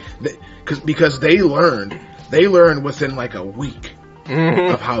fascinating because they learned within like a week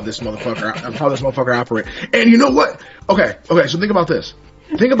of how this motherfucker operates. And you know what? Okay. So think about this.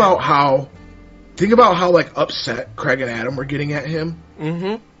 Think about how like upset Craig and Adam were getting at him.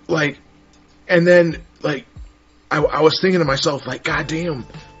 Mm-hmm. Like, and then like I was thinking to myself, like, God damn,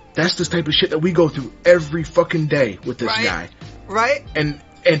 that's the type of shit that we go through every fucking day with this guy. Right. And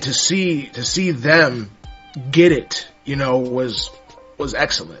to see them get it, was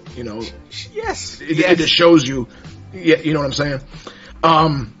excellent, Yes. It just shows you, you know what I'm saying?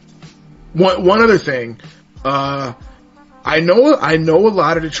 One other thing, I know a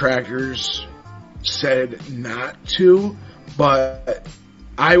lot of detractors said not to, but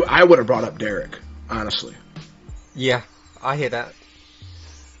I would have brought up Derek, honestly. Yeah, I hear that.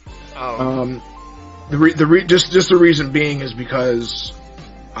 Just the reason being is because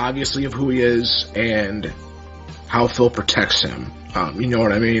obviously of who he is and how Phil protects him. You know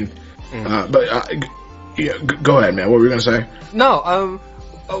what I mean? But go ahead, man. What were you gonna say? No,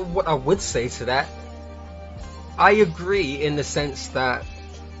 what I would say to that, I agree in the sense that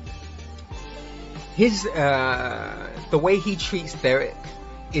his the way he treats Derek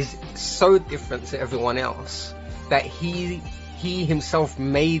is so different to everyone else that he himself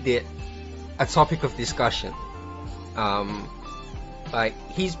made it a topic of discussion. Like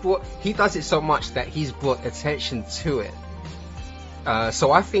he does it so much that he's brought attention to it.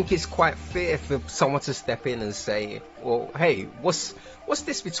 So I think it's quite fair for someone to step in and say, well, hey, what's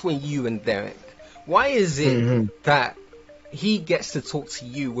this between you and Derek? Why is it that he gets to talk to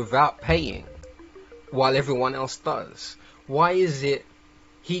you without paying while everyone else does? Why is it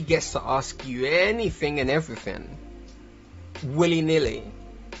he gets to ask you anything and everything, willy-nilly,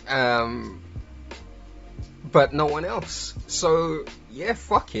 but no one else. So yeah,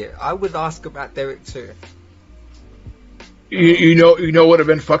 fuck it, I would ask about Derek too. You know what would have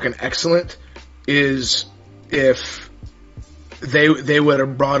been fucking excellent is if they would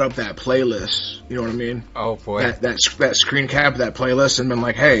have brought up that playlist. You know what I mean? Oh boy, that screen cap, that playlist, and been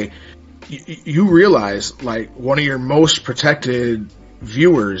like, hey, you realize like one of your most protected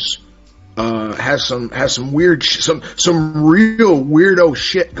viewers has some weird some real weirdo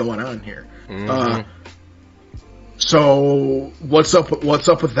shit going on here. Mm-hmm. So what's up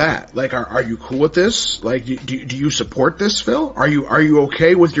with that? Like, are you cool with this? Like, do you support this, Phil? Are you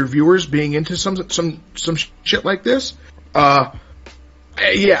okay with your viewers being into some shit like this? Yeah,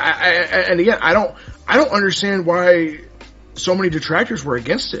 and again, I don't understand why so many detractors were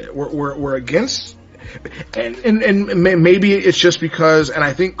against it. We're against, and maybe it's just because, and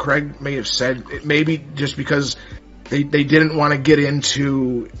I think Craig may have said it, maybe just because they didn't want to get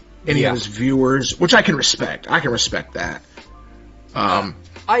into any of his viewers, which I can respect. I can respect that. I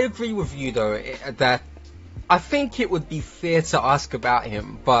agree with you though, that I think it would be fair to ask about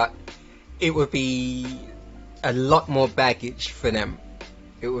him, but it would be a lot more baggage for them.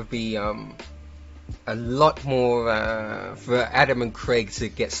 It would be a lot more for Adam and Craig to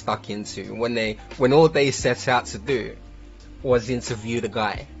get stuck into when all they set out to do was interview the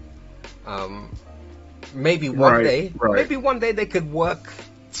guy. Maybe one day they could work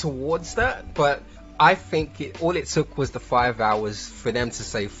towards that, but I think all it took was the 5 hours for them to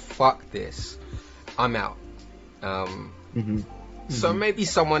say, fuck this, I'm out. So maybe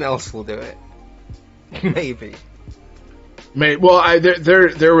someone else will do it. Maybe. Well,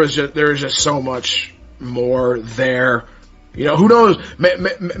 there was just so much more there. You know, who knows?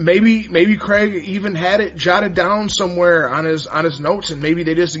 Maybe Craig even had it jotted down somewhere on his notes, and maybe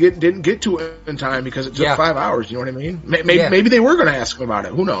they just didn't get to it in time because it took 5 hours. You know what I mean? Maybe they were going to ask him about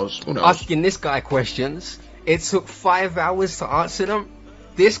it. Who knows? Asking this guy questions, it took 5 hours to answer them.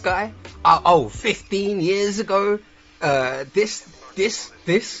 This guy, 15 years ago, this,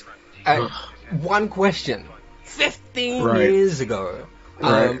 one question, 15 years ago.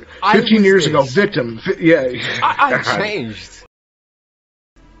 Right. 15 years ago, victim. Yeah. I've changed.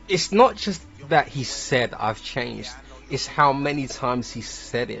 It's not just that he said I've changed. It's how many times he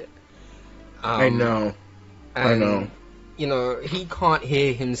said it. I know. You know, he can't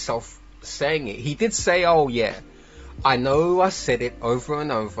hear himself saying it. He did say, oh yeah, I know I said it over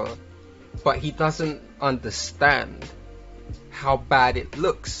and over, but he doesn't understand how bad it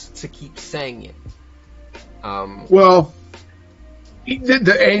looks to keep saying it. The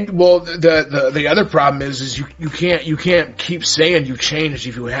other problem is you can't keep saying you changed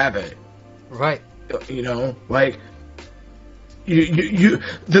if you haven't. Right. You know, like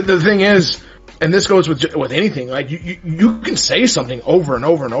the thing is, and this goes with anything. Like you can say something over and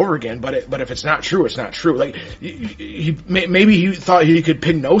over and over again, but if it's not true, it's not true. Like maybe he thought he could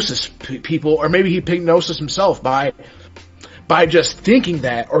pignosis people, or maybe he pignosis himself by just thinking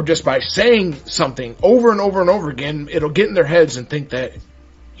that, or just by saying something over and over and over again. It'll get in their heads and think that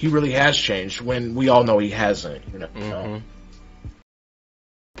he really has changed when we all know he hasn't. You know.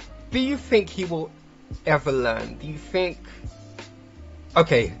 Do you think he will ever learn? Do you think?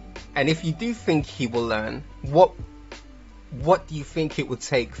 Okay, and if you do think he will learn, what do you think it would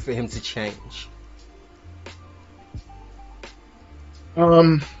take for him to change?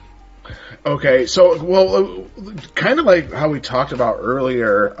 Okay, so, well, kind of like how we talked about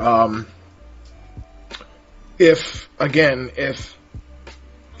earlier, if there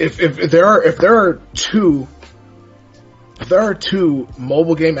are two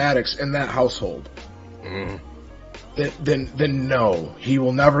mobile game addicts in that household, then no, he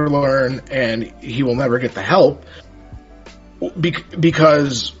will never learn, and he will never get the help,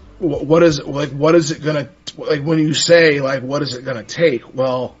 because what is it gonna, like, when you say, like, what is it gonna take?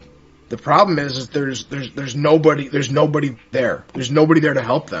 Well, the problem is there's nobody there. There's nobody there to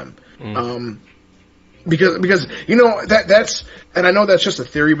help them. Because you know that's, and I know that's just a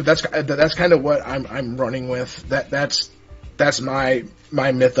theory, but that's kind of what I'm running with. That's my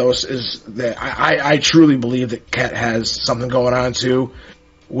mythos, is that I truly believe that Kat has something going on too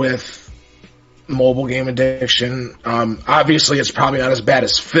with mobile game addiction. Obviously it's probably not as bad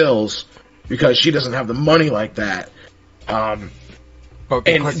as Phil's, because she doesn't have the money like that. But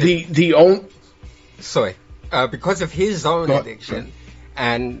because because of his own addiction,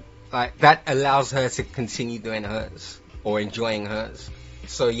 and like that allows her to continue doing hers or enjoying hers.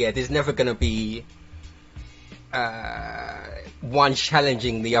 So yeah, there's never gonna be one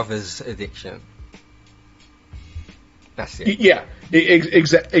challenging the other's addiction. That's it. Yeah,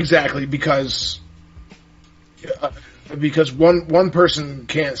 exactly, because one person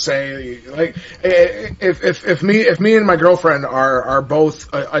can't say, like, if me and my girlfriend are both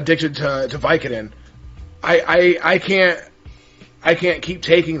addicted to Vicodin, I can't keep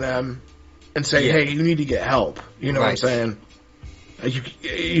taking them and say, hey, you need to get help. You know what I'm saying?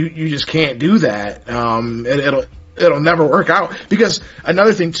 You just can't do that. It'll never work out, because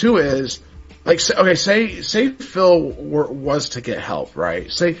another thing too is, like, say Phil was to get help,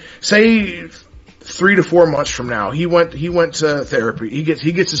 right? Say 3 to 4 months from now, he went to therapy. He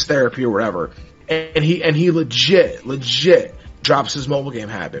gets his therapy or whatever, and he legit drops his mobile game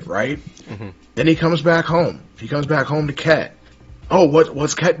habit, right? Mm-hmm. Then he comes back home. He comes back home to Ket. Oh,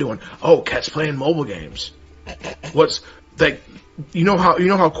 what's Ket doing? Oh, Ket's playing mobile games. What's, like, you know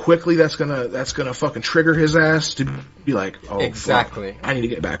how quickly that's gonna fucking trigger his ass to be like, oh, exactly. Fuck, I need to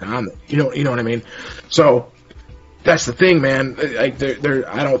get back on it. You know what I mean? So that's the thing, man. Like,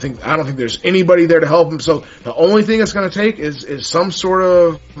 I don't think there's anybody there to help him. So the only thing it's gonna take is some sort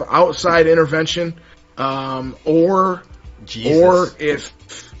of outside intervention, or if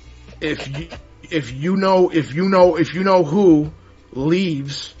you know who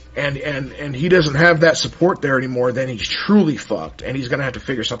leaves and he doesn't have that support there anymore, then he's truly fucked, and he's gonna have to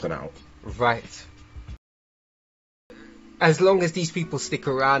figure something out. Right. As long as these people stick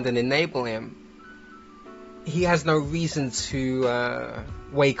around and enable him, he has no reason to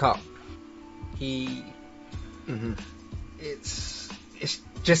wake up. It's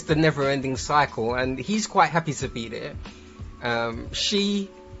just a never-ending cycle, and he's quite happy to be there. She's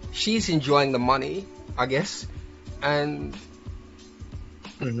enjoying the money, I guess, and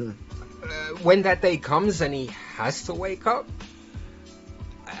when that day comes and he has to wake up,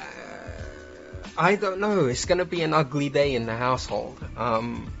 I don't know. It's gonna be an ugly day in the household.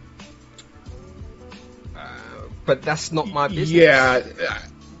 But that's not my business. Yeah,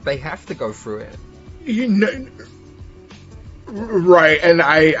 they have to go through it. You know, right? And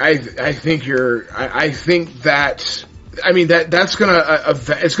I think I think that. I mean, that's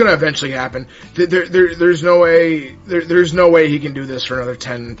it's gonna eventually happen. There's no way he can do this for another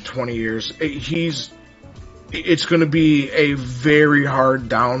 10, 20 years. It's gonna be a very hard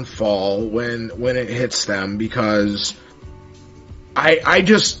downfall when it hits them, because I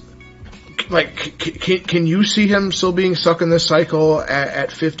just, like, can you see him still being stuck in this cycle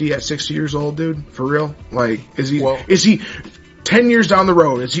at 50, at 60 years old, dude? For real? Like, is he 10 years down the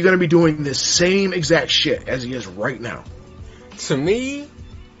road, is he going to be doing the same exact shit as he is right now? To me,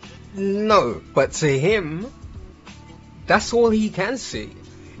 no. But to him, that's all he can see.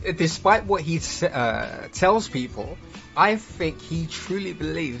 Despite what he tells people, I think he truly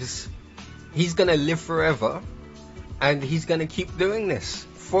believes he's going to live forever, and he's going to keep doing this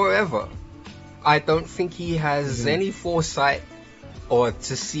forever. I don't think he has any foresight or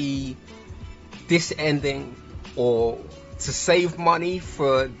to see this ending, or to save money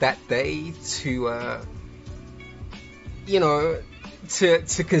for that day, to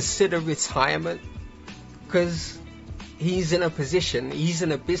to consider retirement, because he's in a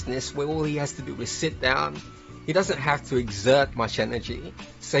business where all he has to do is sit down. He doesn't have to exert much energy,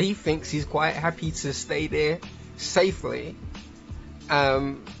 so he thinks he's quite happy to stay there safely,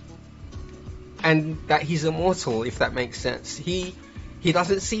 and that he's immortal, if that makes sense. He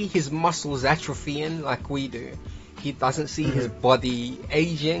doesn't see his muscles atrophying like we do. He doesn't see his body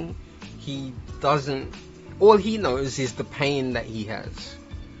aging. He doesn't. All he knows is the pain that he has.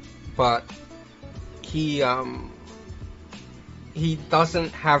 But he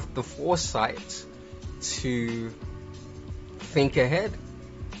doesn't have the foresight to think ahead.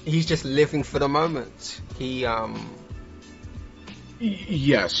 He's just living for the moment.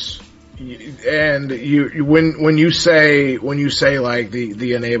 Yes. And when you say like the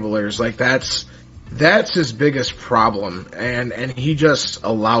enablers, like, that's his biggest problem, and he just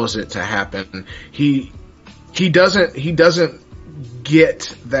allows it to happen. He doesn't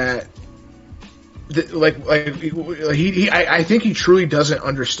get that, I think he truly doesn't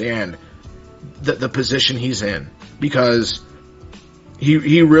understand the position he's in, because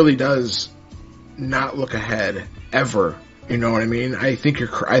he really does not look ahead ever. You know what I mean? I think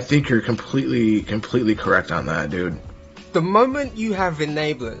you're completely correct on that, dude. The moment you have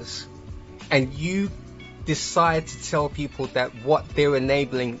enablers and you decide to tell people that what they're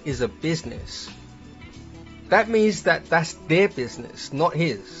enabling is a business, that means that that's their business, not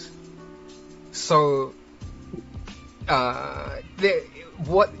his. So,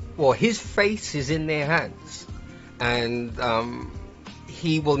 his fate is in their hands, and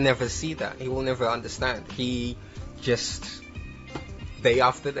he will never see that. He will never understand. He just, day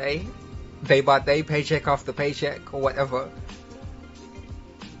after day, day by day, paycheck after paycheck, or whatever,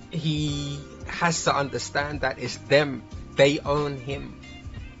 he has to understand that it's them. They own him.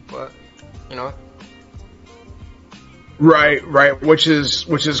 But, you know. Right. Which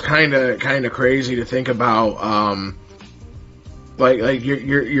is kind of crazy to think about. Like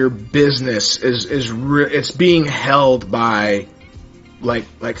your business is it's being held by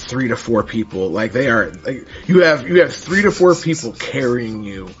like 3 to 4 people. Like they are, like you have 3 to 4 people carrying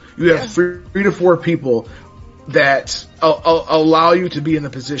you. You have 3 to 4 people that allow you to be in the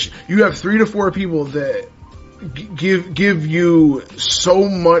position. You have 3 to 4 people that give you so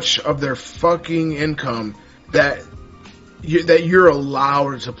much of their fucking income that you're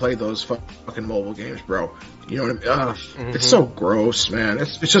allowed to play those fucking mobile games, bro. You know what I mean? It's so gross, man.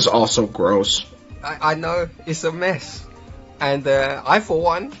 It's just all so gross. I know, it's a mess. And I, for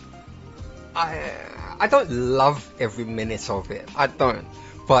one, I don't love every minute of it. I don't.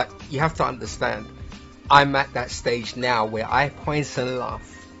 But you have to understand, I'm at that stage now where I point and laugh.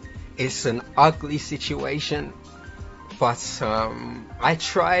 It's an ugly situation, but I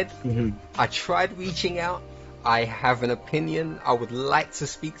tried. I tried reaching out. I have an opinion. I would like to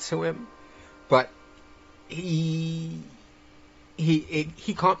speak to him, but he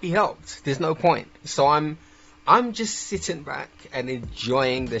can't be helped. There's no point. So I'm just sitting back and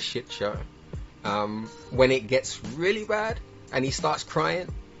enjoying the shit show. When it gets really bad and he starts crying,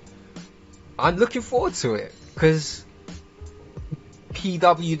 I'm looking forward to it, because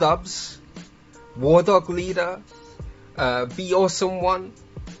PW Dubs, War Dog Leader, Be Awesome One,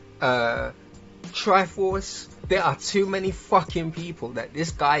 Triforce, there are too many fucking people that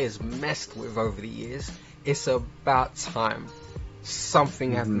this guy has messed with over the years. It's about time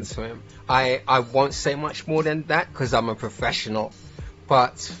something happened to him. I won't say much more than that because I'm a professional,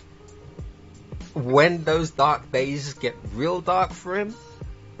 but when those dark days get real dark for him,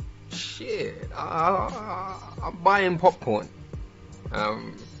 shit, I'm buying popcorn.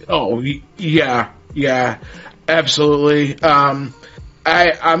 Oh yeah, absolutely. I'm.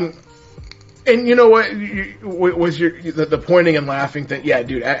 And you know what, with the pointing and laughing thing, yeah,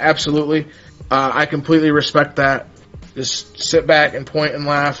 dude, absolutely. I completely respect that. Just sit back and point and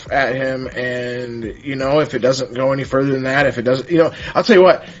laugh at him, and you know, if it doesn't go any further than that, if it doesn't, you know, I'll tell you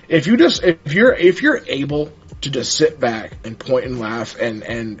what, if you're able to just sit back and point and laugh,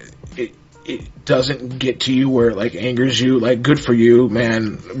 and it doesn't get to you where it like angers you, like good for you,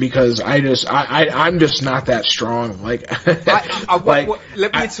 man, because I'm just not that strong. Like,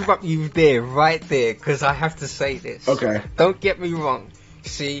 let me interrupt you right there, because I have to say this. Okay. Don't get me wrong.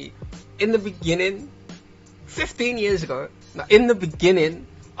 See, in the beginning, 15 years ago, in the beginning,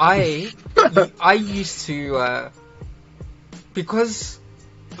 I used to, because,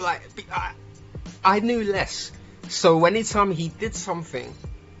 like, I knew less. So anytime he did something,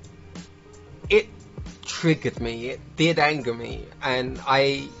 it triggered me, it did anger me, and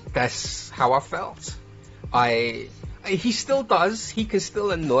that's how I felt. He still does, he can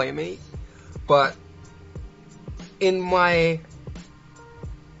still annoy me, but in my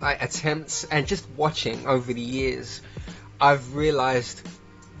attempts and just watching over the years, I've realized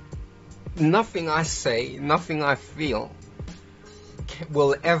nothing I say, nothing I feel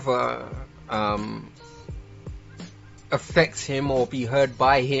will ever affect him or be heard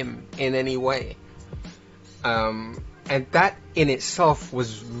by him in any way. And that in itself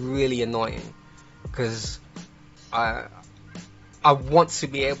was really annoying, because I want to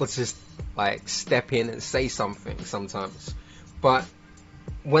be able to like step in and say something sometimes, but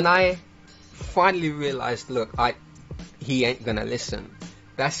when I finally realized, look, he ain't gonna listen,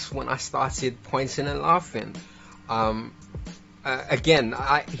 that's when I started pointing and laughing. Again,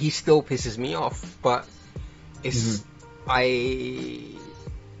 he still pisses me off, but it's I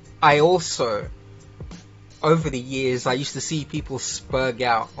also, over the years, I used to see people spurg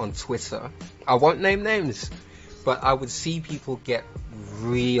out on Twitter. I won't name names, but I would see people get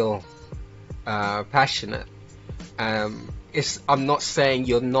real passionate. I'm not saying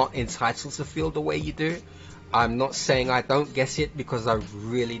you're not entitled to feel the way you do. I'm not saying I don't get it, because I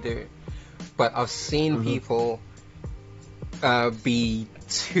really do. But I've seen people be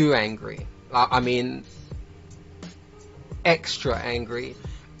too angry. I mean, extra angry,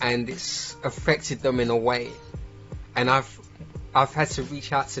 and it's affected them in a way. And I've had to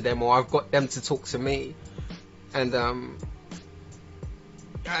reach out to them, or I've got them to talk to me. And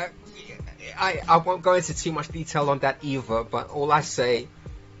I won't go into too much detail on that either, but all I say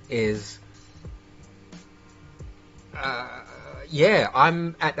is, yeah,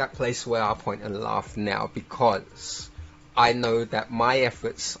 I'm at that place where I point and laugh now, because I know that my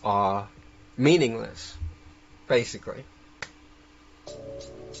efforts are meaningless, basically.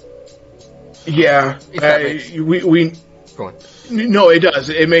 Yeah, If that makes- we Go on. no, it does.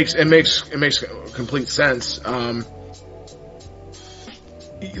 It makes complete sense.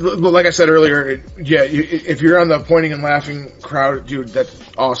 Like I said earlier, yeah, if you're on the pointing and laughing crowd, dude, that's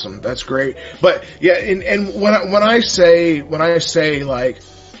awesome. That's great. But yeah, and when I say like,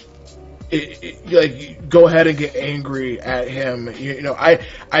 like go ahead and get angry at him, you know,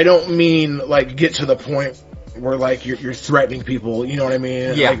 I don't mean like get to the point where like you're threatening people. You know what I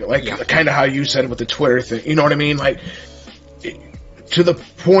mean? Yeah. Like kind of how you said with the Twitter thing. You know what I mean? Like to the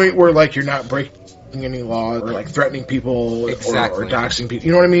point where like you're not breaking any law or like threatening people Exactly. or doxing people.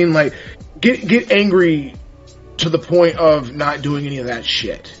 You know what I mean? Like get angry to the point of not doing any of that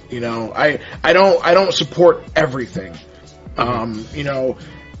shit. You know, I don't support everything. You know,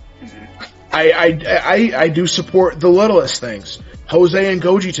 I do support the littlest things. Jose and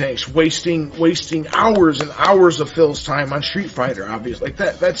Goji tanks wasting hours and hours of Phil's time on Street Fighter, obviously.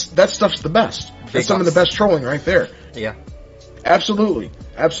 Like that stuff's the best. That's some of the best trolling right there. Yeah. Absolutely.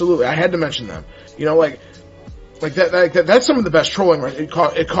 I had to mention them. You know, like that's some of the best trolling, right? It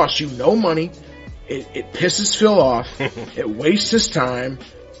costs you no money. It pisses Phil off. It wastes his time.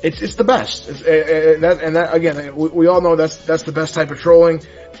 It's the best. Again, we all know that's the best type of trolling.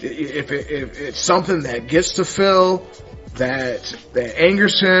 If it's something that gets to Phil, that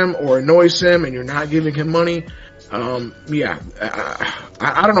angers him or annoys him, and you're not giving him money, yeah.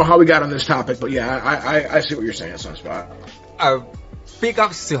 I don't know how we got on this topic, but yeah, I see what you're saying, Sunspot. Big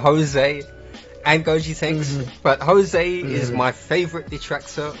ups to Jose and Goji Tanks, but Jose is my favorite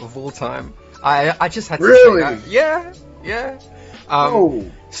detractor of all time. I just had to Really? say that. Yeah. Oh.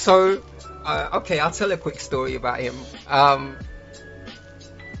 So, okay, I'll tell a quick story about him.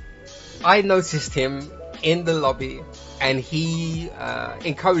 I noticed him in the lobby, and he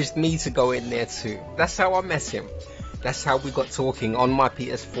encouraged me to go in there too. That's how I met him. That's how we got talking on my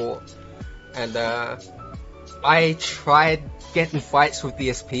PS4. And I tried getting fights with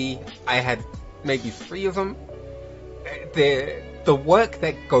DSP. I had maybe 3 of them. The work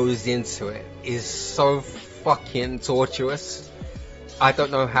that goes into it is so fucking torturous. I don't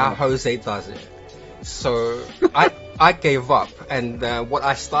know how Jose does it. So I gave up, and what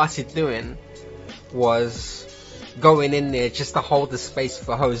I started doing was going in there just to hold the space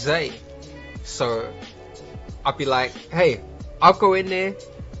for Jose. So I'd be like, hey, I'll go in there,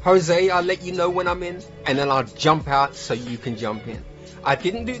 Jose, I'll let you know when I'm in, and then I'll jump out so you can jump in. I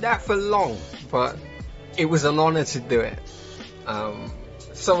didn't do that for long, but it was an honor to do it.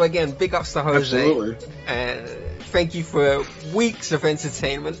 So again, big ups to Jose. Absolutely. And thank you for weeks of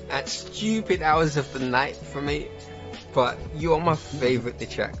entertainment at stupid hours of the night for me. But you are my favorite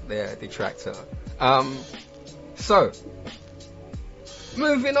detractor. So,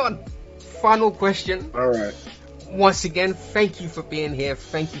 moving on. Final question. All right. Once again, thank you for being here.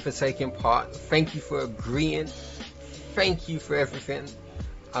 Thank you for taking part. Thank you for agreeing. Thank you for everything.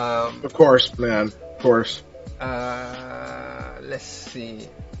 Of course, man. Of course. Let's see.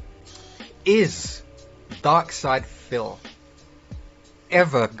 Is Darkside Phil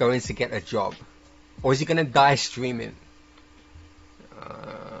ever going to get a job? Or is he going to die streaming?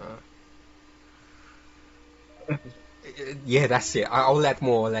 Yeah, that's it. I'll add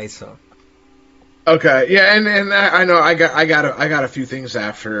more later. Okay, yeah, and I know I got a few things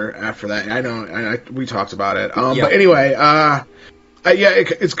after that. I know we talked about it. Yeah. But anyway, yeah,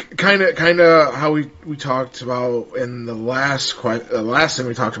 it's kind of how we talked about in the last thing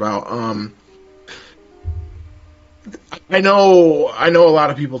we talked about. I know a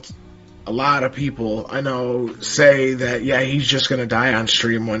lot of people I know say that, yeah, he's just gonna die on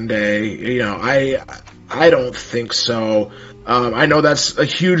stream one day. You know, I don't think so. I know that's a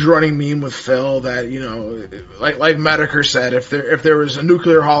huge running meme with Phil that, you know, like Medicare said, if there was a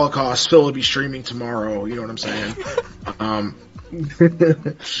nuclear holocaust, Phil would be streaming tomorrow. You know what I'm saying?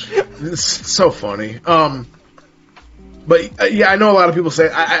 It's so funny. But yeah, I know a lot of people say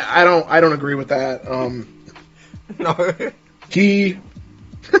I don't agree with that. No.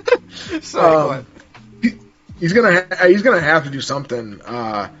 Sorry, he's gonna have to do something.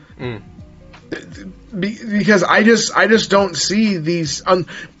 Because I just don't see these.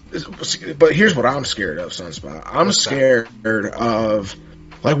 But here's what I'm scared of, Sunspot. I'm scared of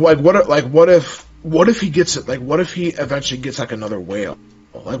what if he gets it? Like, what if he eventually gets like another whale?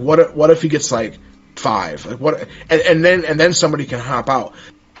 Like, what if he gets like 5? Like, what? And then somebody can hop out.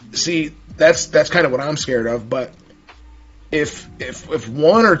 See, that's kind of what I'm scared of. But if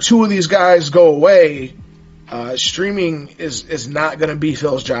 1 or 2 of these guys go away, streaming is not going to be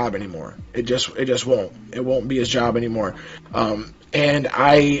Phil's job anymore. It just won't. It won't be his job anymore. And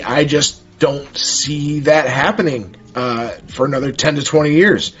I just don't see that happening for another 10 to 20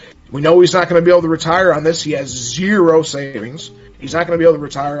 years. We know he's not going to be able to retire on this. He has zero savings. He's not going to be able to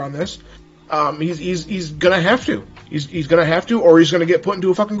retire on this. He's going to have to. He's going to have to, or he's going to get put into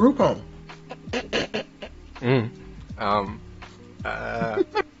a fucking group home.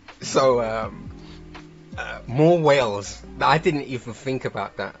 More whales. I didn't even think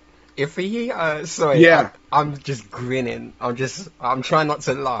about that. If he, sorry, Yeah. I'm just grinning. I'm trying not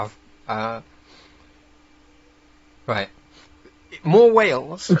to laugh. Right. More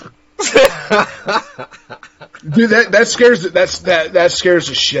whales. Dude, that scares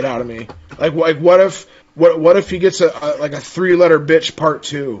the shit out of me. Like what if he gets a 3-letter bitch part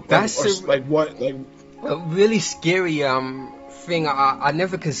 2? That's what? A really scary thing I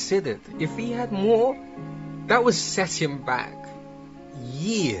never considered. If he had more, that would set him back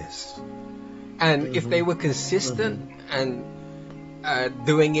years. And if they were consistent and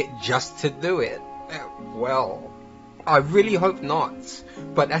doing it just to do it, well, I really hope not.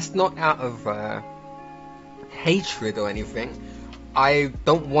 But that's not out of hatred or anything. I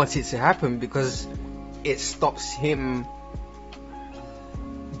don't want it to happen because it stops him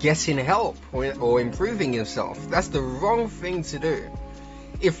getting help or improving himself. That's the wrong thing to do.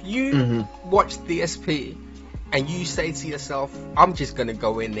 If you watch the SP and you say to yourself, I'm just going to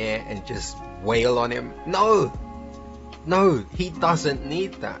go in there and just wail on him. No, he doesn't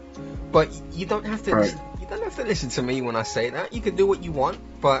need that. But you don't have to. Right. You don't have to listen to me when I say that. You can do what you want,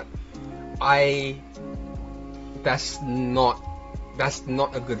 but that's not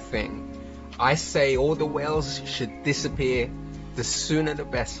a good thing. I say all the whales should disappear. The sooner the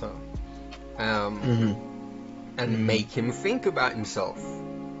better. And make him think about himself.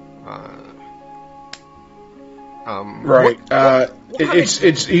 Right.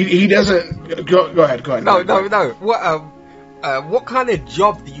 He doesn't. Go ahead. No. What kind of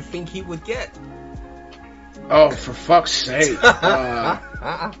job do you think he would get? Oh, for fuck's sake!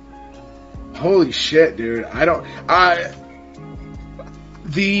 Holy shit, dude!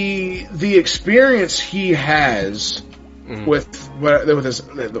 The experience he has with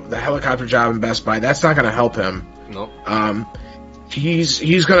the helicopter job in Best Buy, that's not going to help him. Nope.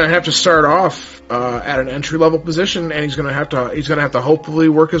 He's going to have to start off at an entry level position, and he's going to have to hopefully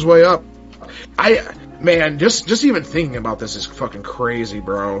work his way up. Just even thinking about this is fucking crazy,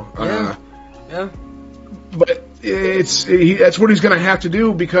 bro. Yeah. But that's what he's going to have to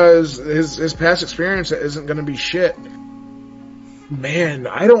do because his past experience isn't going to be shit. Man,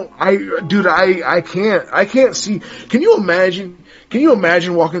 I can't see. Can you imagine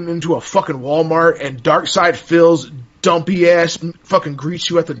walking into a fucking Walmart and Darkside Phil's dumpy ass fucking greets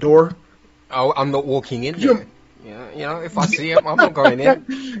you at the door? Oh, I'm not walking in there. If I see him, I'm not going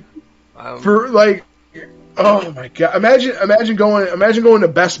in. Oh my god! Imagine going to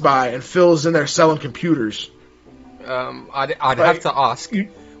Best Buy and Phil's in there selling computers. I'd have to ask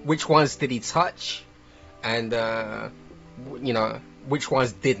which ones did he touch, and which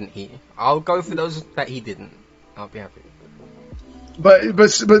ones didn't he? I'll go for those that he didn't. I'll be happy. But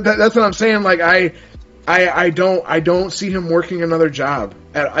that's what I'm saying. Like I don't see him working another job.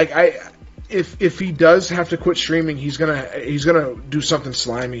 If he does have to quit streaming, he's gonna do something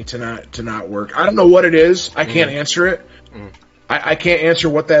slimy to not work. I don't know what it is. I can't answer it. I can't answer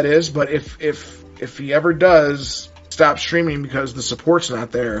what that is. But if he ever does stop streaming because the support's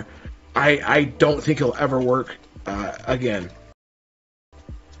not there, I don't think he'll ever work again.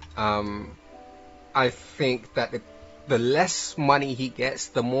 I think that the less money he gets,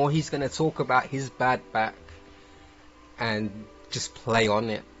 the more he's gonna talk about his bad back and just play on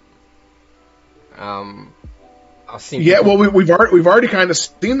it. I've seen. Yeah, well, we've already kind of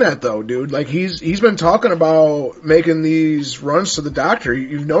seen that though, dude. Like he's been talking about making these runs to the doctor.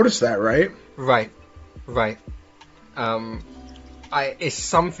 You've noticed that, right? Right. It's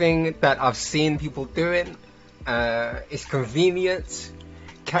something that I've seen people doing. It's convenient.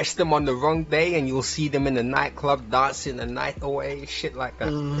 Catch them on the wrong day, and you'll see them in the nightclub dancing the night away, shit like that.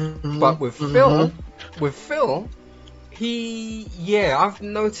 But with Phil, I've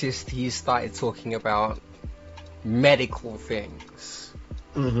noticed he started talking about medical things.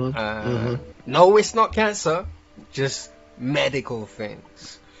 No, it's not cancer, just medical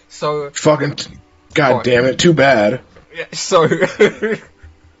things. So fucking god damn it, too bad. So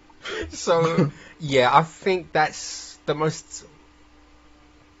I think that's the most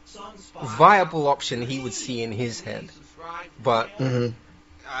viable option he would see in his head. But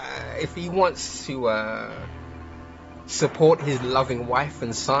if he wants to support his loving wife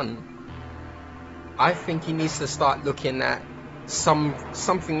and son, I think he needs to start looking at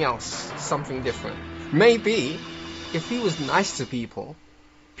something else, something different. Maybe if he was nice to people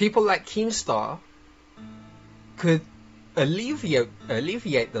like Keemstar could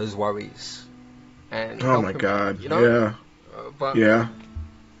alleviate those worries. And Oh help my him, God. you know? Yeah. But Yeah.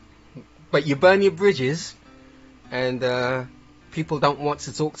 but you burn your bridges, and people don't want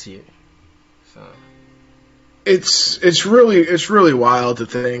to talk to you. So It's really wild to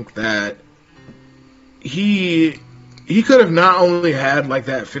think that he could have not only had like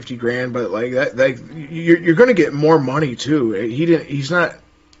that 50 grand, but like that, like you're going to get more money too. He's not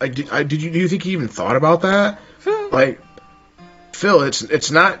like, do you think he even thought about that? Like, Phil,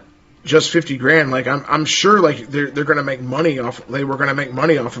 it's not just 50 grand. Like, I'm sure like they're going to make money off, they were going to make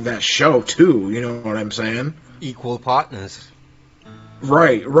money off of that show too. You know what I'm saying? equal partners.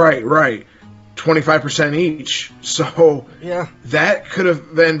 Right. 25% each. So Yeah. that could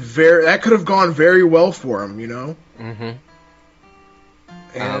have gone very well for him, you know? Mm-hmm.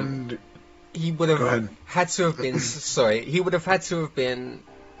 And He would Go have ahead. had to have been sorry. He would have had to have been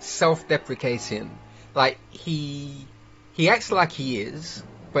self-deprecating. Like he acts like he is,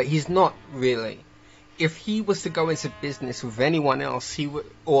 but he's not really. If he was to go into business with anyone else, he would,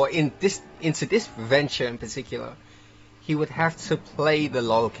 or into this venture in particular, he would have to play the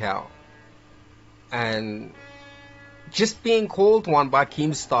lolcow. And just being called one by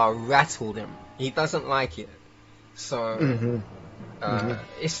Keemstar rattled him. He doesn't like it. So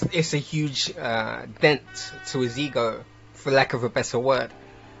it's a huge dent to his ego, for lack of a better word.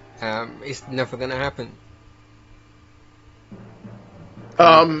 It's never gonna happen.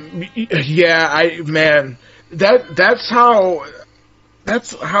 Yeah, that's how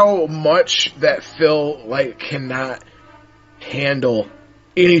much that Phil like cannot handle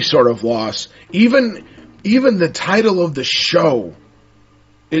any sort of loss. Even the title of the show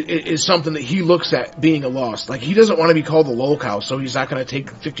is something that he looks at being a loss. Like, he doesn't want to be called the lolcow, so he's not going to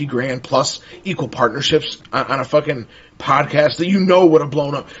take 50 grand plus equal partnerships on a fucking podcast that you know would have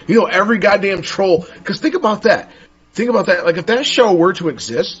blown up. You know, every goddamn troll. Because think about that. Like, if that show were to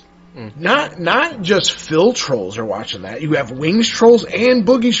exist, not just Phil trolls are watching that. You have Wings trolls and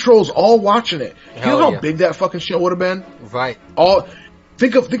Boogie's trolls all watching it. You know how big that fucking show would have been? Right.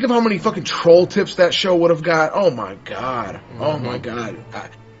 Think of how many fucking troll tips that show would have got. Oh my god. Oh my god.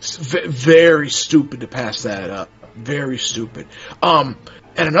 It's very stupid to pass that up. Very stupid. And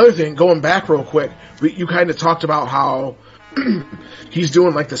another thing, going back real quick, you kind of talked about how he's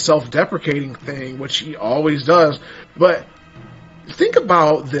doing like the self-deprecating thing, which he always does. But think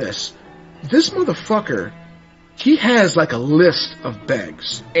about this. This motherfucker, he has like a list of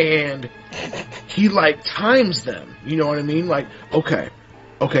begs, and he like times them. You know what I mean? Like, okay,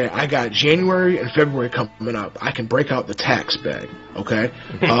 I got January and February coming up. I can break out the tax bag. Okay.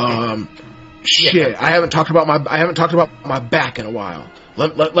 Shit, I haven't talked about my back in a while.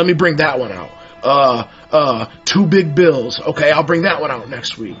 Let me bring that one out. 2 big bills. Okay, I'll bring that one out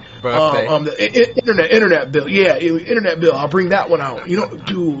next week. Birthday. The internet bill. Yeah, internet bill. I'll bring that one out. You know,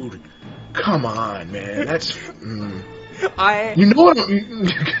 dude, come on, man. That's. You know what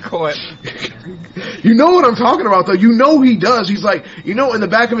You know what I'm talking about, though. You know he does. He's like, you know, in the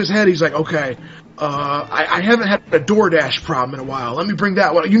back of his head, he's like, okay, I haven't had a DoorDash problem in a while. Let me bring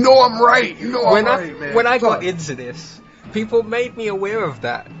that one. You know I'm right. You know I'm right, man. When I got into this, people made me aware of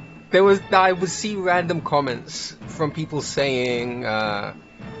that. I would see random comments from people saying,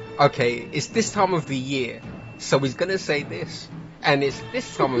 okay, it's this time of the year, so he's gonna say this. And it's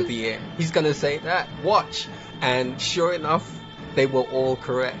this time of the year, he's gonna say that. Watch. And sure enough, they were all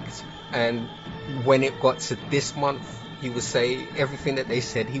correct. And when it got to this month, he would say everything that they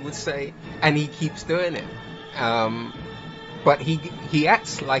said he would say, and he keeps doing it. But he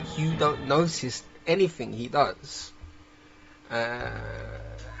acts like you don't notice anything he does.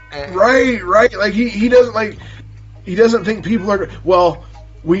 Right. Like he doesn't think people are. Well,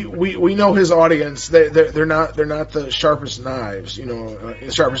 we know his audience. They're not the sharpest knives. You know,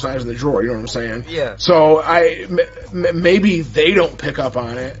 the sharpest knives in the drawer. You know what I'm saying? Yeah. So maybe they don't pick up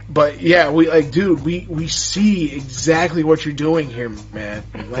on it, but yeah, we see exactly what you're doing here, man.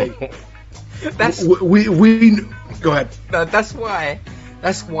 Like that's we go ahead. That's why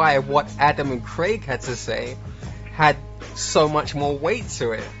what Adam and Craig had to say had so much more weight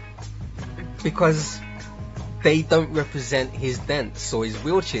to it, because they don't represent his dents or his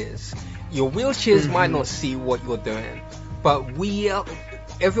wheelchairs. Your wheelchairs might not see what you're doing, but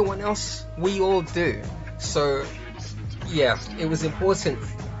everyone else, we all do. So, yeah, it was important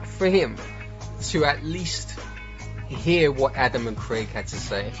for him to at least hear what Adam and Craig had to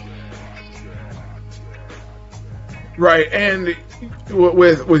say. Right, and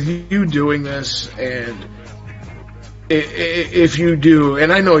with you doing this, and if you do,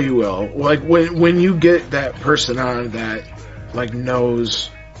 and I know you will, like when you get that person on that like knows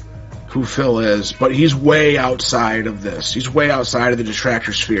who Phil is, but he's way outside of this. He's way outside of the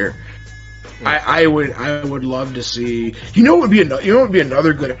detractor sphere. I would love to see. You know, what would be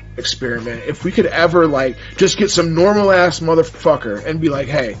another good experiment if we could ever like just get some normal ass motherfucker and be like,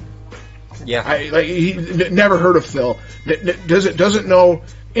 hey, Yeah. He never heard of Phil. Doesn't know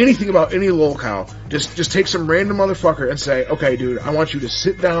anything about any lolcow. Just take some random motherfucker and say, okay, dude, I want you to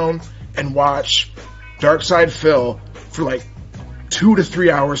sit down and watch Dark Side Phil for like 2 to 3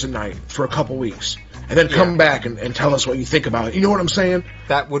 hours a night for a couple weeks, and then come back and tell us what you think about it. You know what I'm saying?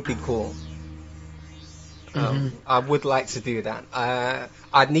 That would be cool. I would like to do that.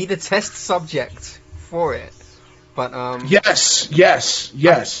 I'd need a test subject for it, but yes.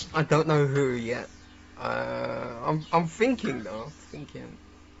 I don't know who yet. I'm thinking though.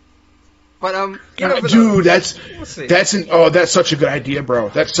 But dude, that's we'll see. that's such a good idea, bro.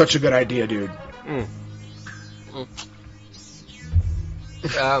 That's such a good idea, dude.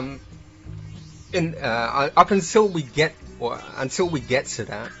 Up until we get to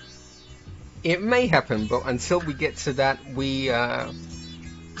that, it may happen. But until we get to that,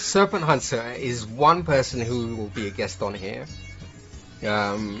 Serpent Hunter is one person who will be a guest on here,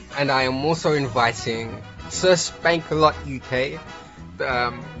 and I am also inviting Sir Spankalot UK.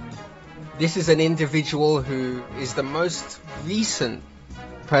 This is an individual who is the most recent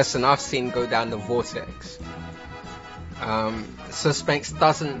person I've seen go down the vortex. Sir Spanks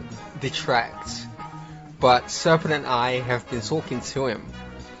doesn't detract, but Serpent and I have been talking to him,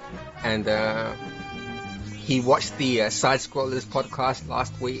 and he watched the Side Scrollers podcast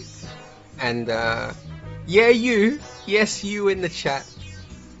last week, and you in the chat.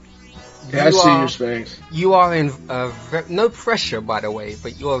 Yeah, I see your Spanks. You are in no pressure, by the way,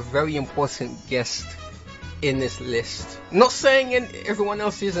 but you're a very important guest in this list. Not saying everyone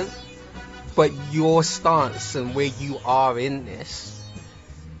else isn't, but your stance and where you are in this,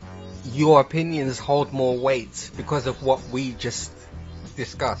 your opinions hold more weight because of what we just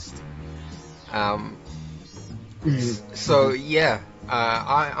discussed. So yeah,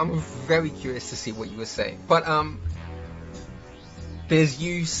 I'm very curious to see what you would say. But there's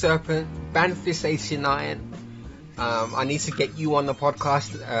you, Serpent, Banfist89. I need to get you on the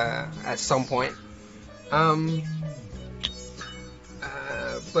podcast at some point.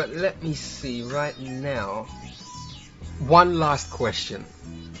 But let me see right now. One last question.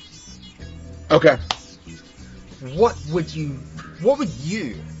 Okay. What would you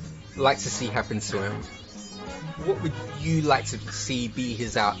like to see happen to him? What would you like to see be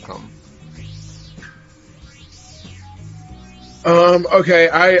his outcome? Okay,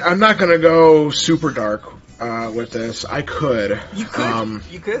 I'm not gonna go super dark with this. I could. You could.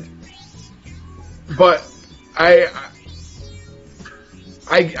 You could. But I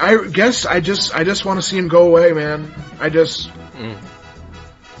guess I just want to see him go away, man.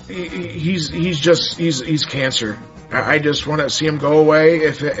 He's cancer. I just want to see him go away.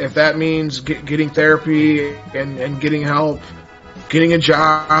 If that means getting therapy and getting help, getting a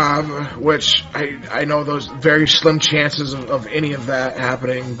job, which I know those very slim chances of any of that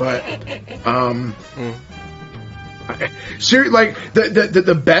happening, but seriously, like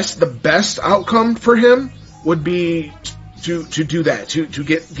the best outcome for him would be to do that, to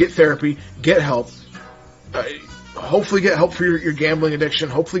get therapy, get help, hopefully get help for your gambling addiction,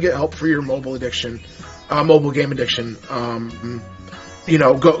 hopefully get help for your mobile game addiction.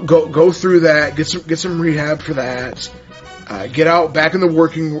 Go through that, get some rehab for that, get out back in the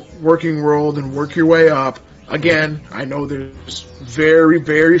working world and work your way up. Again, I know there's very,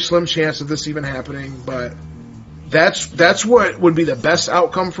 very slim chance of this even happening, but that's what would be the best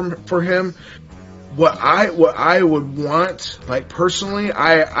outcome for him. What I would want, like personally,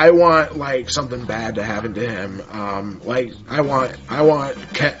 I want like something bad to happen to him. Like I want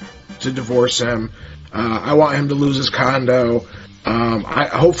Ket to divorce him. I want him to lose his condo.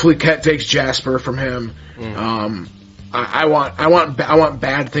 Hopefully Ket takes Jasper from him. I want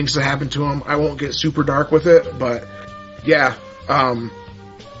bad things to happen to him. I won't get super dark with it, but yeah. I'm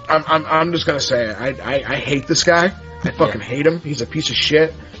just gonna say it. I hate this guy. I fucking hate him. He's a piece of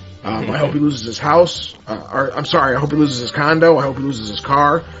shit. I hope he loses his house. I hope he loses his condo. I hope he loses his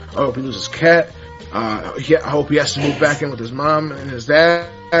car. I hope he loses Ket. I hope he has to move back in with his mom and his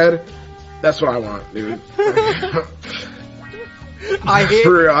dad. That's what I want, dude.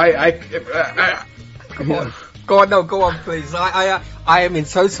 For real, Go on, please. I am in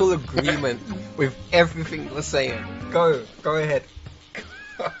total agreement with everything you're saying. Go ahead.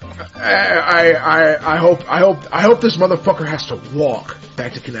 I hope this motherfucker has to walk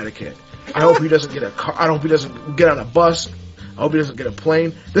back to Connecticut. I hope he doesn't get a car. I hope he doesn't get on a bus. I hope he doesn't get a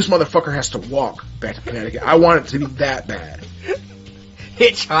plane. This motherfucker has to walk back to Connecticut. I want it to be that bad.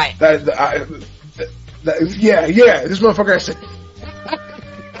 Hitch height. Yeah. This motherfucker has to.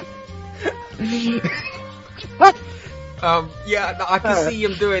 Yeah, no, I can see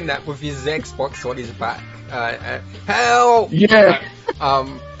him doing that with his Xbox on his back. Help! Yeah.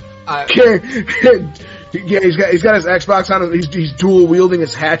 Yeah, he's got his Xbox on. He's dual wielding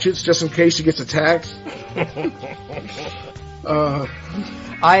his hatchets just in case he gets attacked.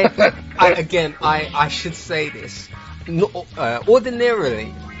 I should say this.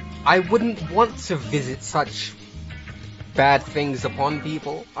 Ordinarily, I wouldn't want to visit such bad things upon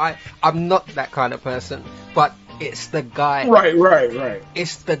people. I'm not that kind of person, but it's the guy. Right.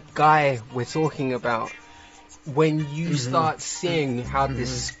 It's the guy we're talking about. When you start seeing how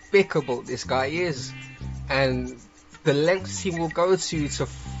despicable this guy is, and the lengths he will go to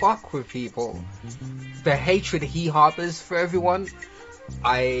fuck with people, the hatred he harbors for everyone,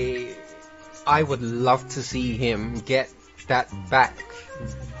 I would love to see him get that back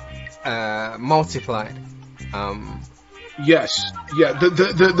multiplied. Yes. Yeah.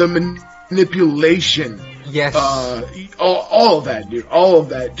 The manipulation. Yes. All of that, dude. All of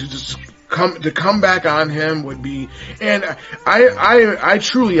that to come back on him would be, and I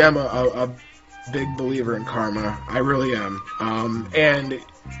truly am a big believer in karma. I really am. And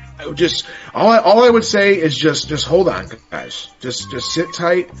just all I would say is just hold on, guys. Just sit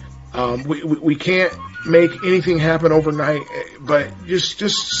tight. We can't make anything happen overnight, but just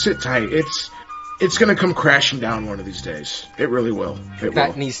sit tight. It's gonna come crashing down one of these days. It really will.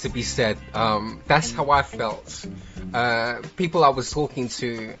 That needs to be said. That's how I felt. People I was talking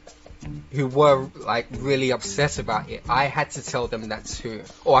to who were like really upset about it, I had to tell them that too.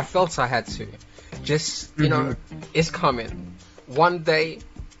 Or I felt I had to. Just, you know, it's coming. One day,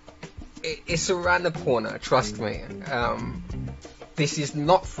 it's around the corner, trust me. This is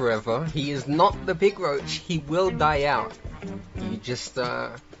not forever. He is not the big roach. He will die out. You just,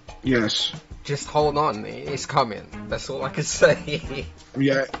 yes. Just hold on. It's coming. That's all I can say.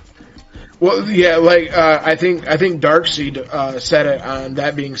 Yeah. Well, yeah, like I think Darkseid said it. On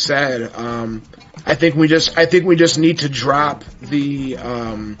that being said, I think we just need to drop the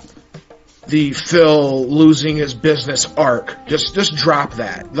Phil losing his business arc. Just drop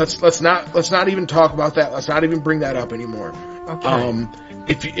that. Let's not even talk about that. Let's not even bring that up anymore. Okay.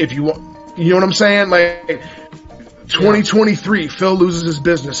 If you want, you know what I'm saying? Like 2023, Phil loses his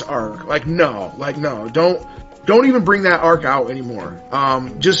business arc. Like no, don't even bring that arc out anymore.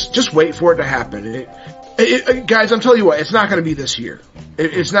 Just wait for it to happen. Guys, I'm telling you what, it's not going to be this year.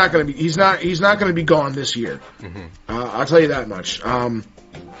 It's not going to be. He's not going to be gone this year. I'll tell you that much.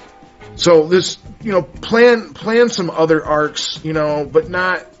 So this, plan some other arcs, but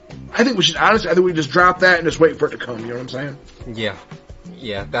not. I think we should honestly. we just drop that and just wait for it to come. You know what I'm saying? Yeah.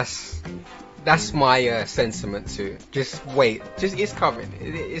 That's my sentiment too. Just wait. It's coming.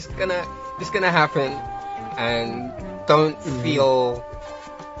 It's gonna happen. And don't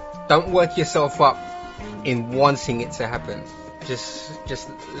work yourself up in wanting it to happen. Just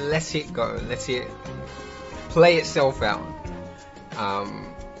let it go. Let it play itself out.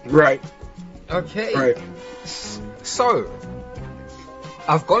 Right. Okay. Right. So,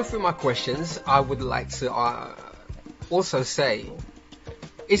 I've gone through my questions. I would like to also say,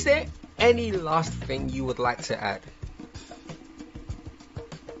 is there any last thing you would like to add?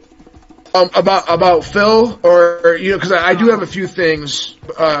 About Phil, or because I do have a few things.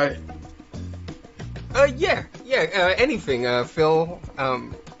 Anything, Phil.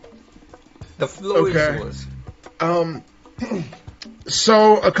 The floor is yours.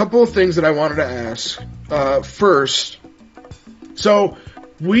 So a couple of things that I wanted to ask. First, so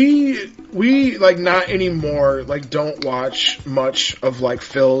we like not anymore don't watch much of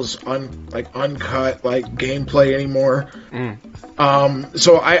Phil's uncut gameplay anymore.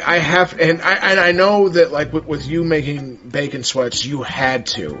 So I have, and I know that with you making bacon sweats, you had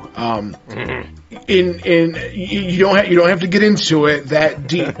to. You don't have to get into it that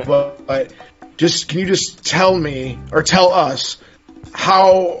deep, but can you just tell me or tell us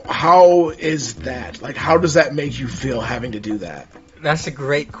how is that? How does that make you feel having to do that? That's a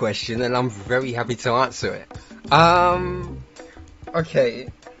great question, and I'm very happy to answer it. Okay.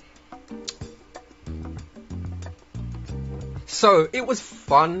 So it was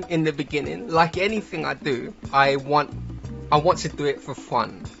fun in the beginning. Like anything I do, I want to do it for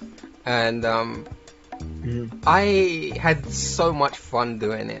fun, and I had so much fun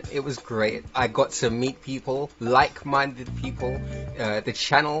doing it. It was great. I got to meet people, like-minded people. The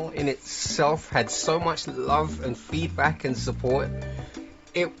channel in itself had so much love and feedback and support.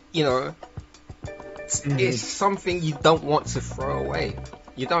 It's something you don't want to throw away.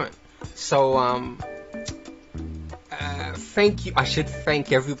 You don't. So thank you. I should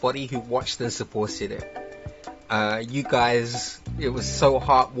thank everybody who watched and supported it. You guys, it was so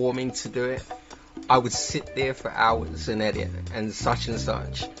heartwarming to do it. I would sit there for hours and edit and such,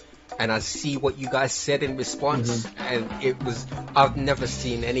 and I'd see what you guys said in response, and it was, I've never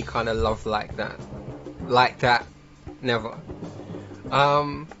seen any kind of love like that. Never.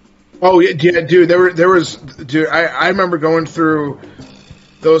 Oh yeah, dude. There was, dude. I remember going through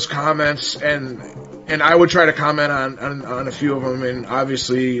those comments, and I would try to comment on a few of them, and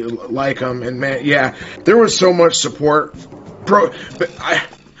obviously like them. And man, yeah, there was so much support, bro.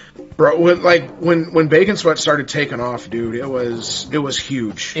 Bro, when Bacon Sweat started taking off, dude, it was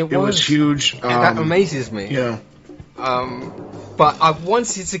huge. It was huge. And that amazes me. Yeah. But I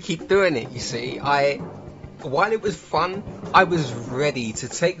wanted to keep doing it. You see, while it was fun, I was ready to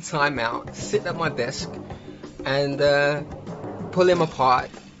take time out, sit at my desk, and pull him apart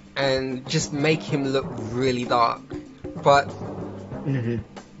and just make him look really dark. But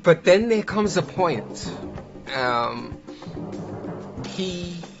then there comes a point.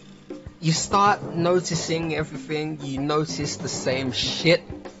 You start noticing everything. You notice the same shit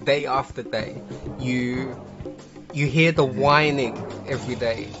day after day. You hear the whining every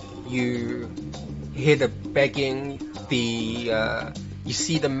day. You hear the begging. You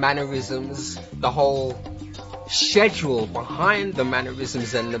see the mannerisms. The whole schedule behind the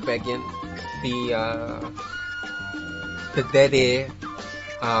mannerisms and the begging. The dead air.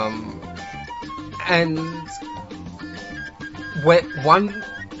 And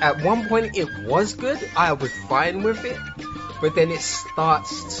at one point it was good. I was fine with it, but then it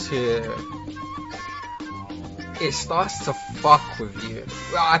starts to fuck with you.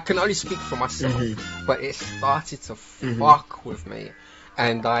 Well, I can only speak for myself, but it started to fuck with me,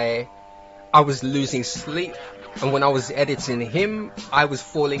 and I was losing sleep. And when I was editing him, I was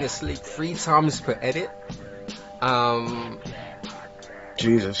falling asleep 3 times per edit.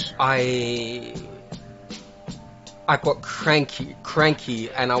 Jesus. I got cranky,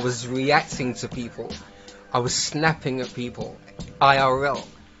 and I was reacting to people. I was snapping at people, IRL.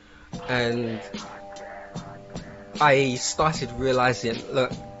 And I started realizing,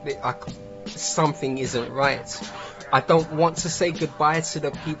 look, something isn't right. I don't want to say goodbye to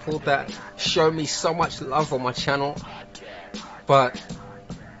the people that show me so much love on my channel, but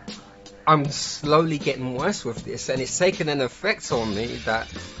I'm slowly getting worse with this, and it's taken an effect on me that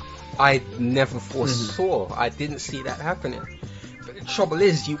I never foresaw. I didn't see that happening. But the trouble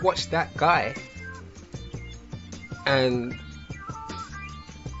is, you watch that guy, and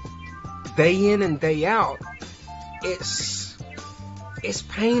day in and day out, it's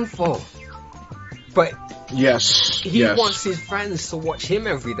painful. But he wants his fans to watch him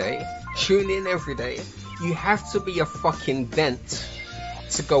every day, tune in every day. You have to be a fucking dent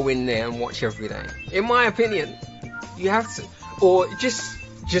to go in there and watch every day. In my opinion, you have to, or just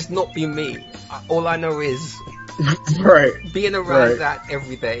not be me. All I know is being around that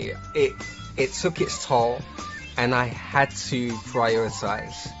every day, it took its toll, and I had to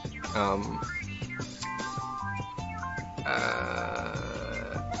prioritize.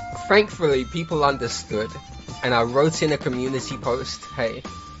 Thankfully, people understood, and I wrote in a community post, hey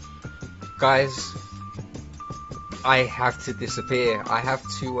guys, I have to disappear. I have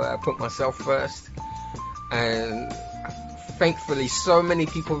to put myself first. And thankfully, so many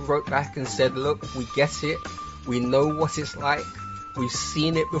people wrote back and said, look, we get it. We know what it's like. We've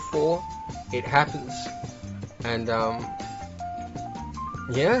seen it before. It happens. And,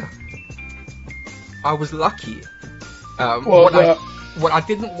 yeah. I was lucky. What I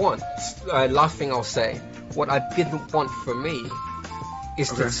didn't want, last thing I'll say, what I didn't want for me is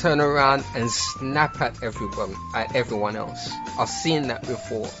to turn around and snap at everyone else. I've seen that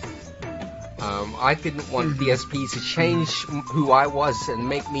before. I didn't want DSP to change who I was and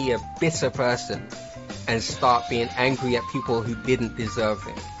make me a bitter person and start being angry at people who didn't deserve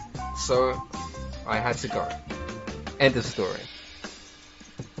it. So I had to go. End of story.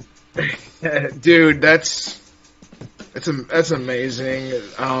 Dude, that's amazing.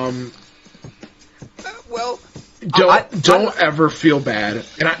 Well, don't ever feel bad.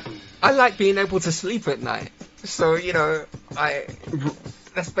 And I like being able to sleep at night. So, you know,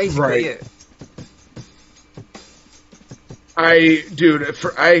 that's basically it. I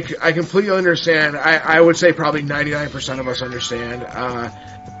completely understand. I would say probably 99% of us understand.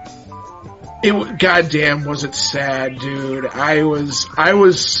 Goddamn, was it sad, dude? I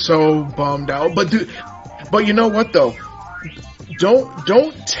was so bummed out. But you know what though?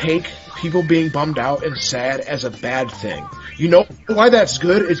 Don't take people being bummed out and sad as a bad thing. You know why that's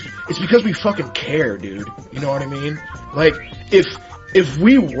good? It's because we fucking care, dude. You know what I mean? Like, if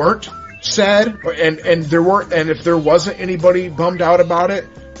we weren't sad, and there weren't, and if there wasn't anybody bummed out about it,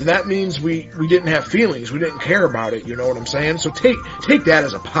 then that means we didn't have feelings, we didn't care about it. You know what I'm saying? So take that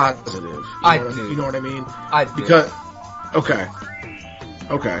as a positive. You know what I mean? I do. Because okay,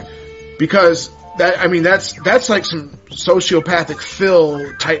 because that's like some sociopathic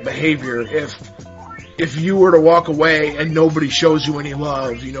Phil type behavior. If you were to walk away and nobody shows you any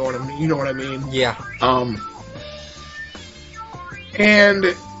love, you know what I mean? Yeah. And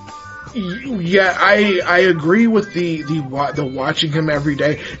yeah, I agree with the watching him every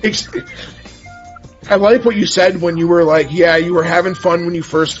day. I like what you said when you were like, yeah, you were having fun when you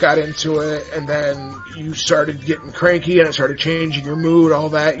first got into it, and then you started getting cranky and it started changing your mood, all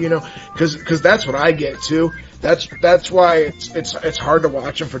that, you know, because that's what I get too. That's why it's hard to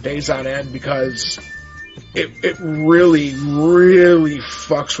watch him for days on end, because it really, really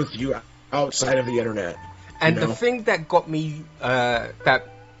fucks with you outside of the internet. And the thing that got me, that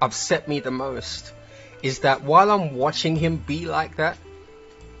upset me the most, is that while I'm watching him be like that,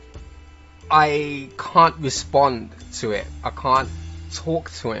 I can't respond to it. I can't talk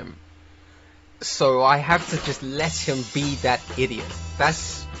to him. So I have to just let him be that idiot.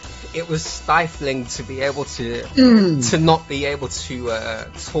 It was stifling to be able to not be able to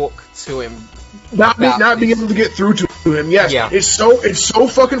talk to him. Not being able to get through to him. Yes, yeah. It's so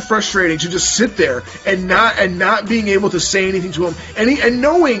fucking frustrating to just sit there and not being able to say anything to him, and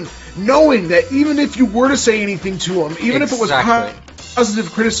knowing that even if you were to say anything to him, even if it was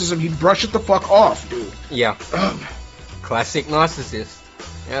positive criticism, he'd brush it the fuck off, dude. Yeah. Classic narcissist.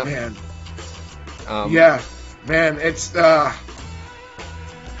 Yeah. Man. Yeah, man. It's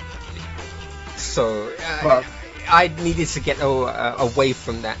So I needed to get away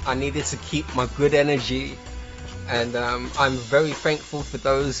from that. I needed to keep my good energy, and I'm very thankful for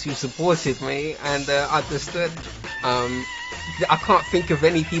those who supported me and understood. I can't think of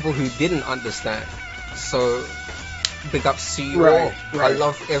any people who didn't understand. So big ups to you all. Right. I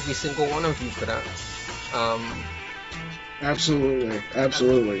love every single one of you for that. Absolutely.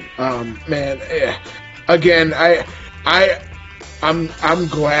 Man, again, I'm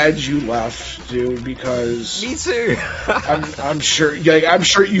glad you left, dude, because me too. I'm sure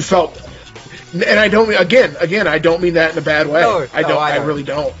you felt, and I don't mean I don't mean that in a bad way. No, I really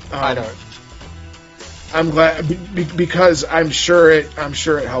don't. I don't. I'm glad because I'm sure it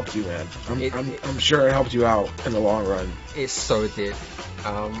helped you, man. I'm sure it helped you out in the long run. It so did.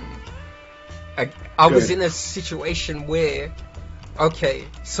 I was in a situation where, okay,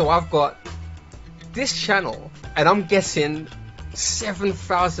 so I've got this channel and I'm getting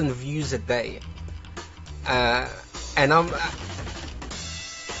 7,000 views a day, and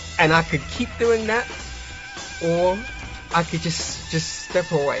I could keep doing that, or I could just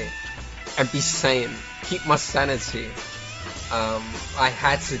step away and be sane, keep my sanity. I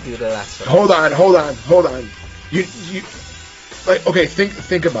had to do the latter. Hold on. You like, okay,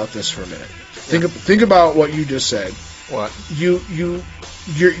 think about this for a minute. Think about what you just said. What?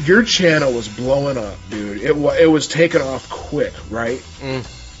 Your channel was blowing up, dude. It was taking off quick, right?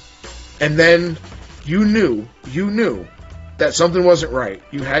 And then you knew that something wasn't right.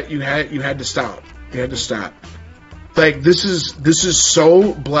 You had to stop. You had to stop. Like, this is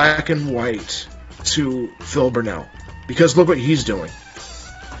so black and white to Phil Burnell, because look what he's doing.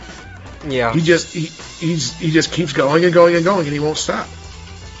 Yeah. He just keeps going and going and going, and he won't stop.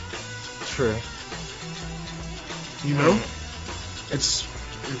 True. You know, it's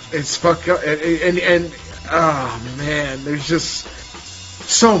fucked up, and oh man, there's just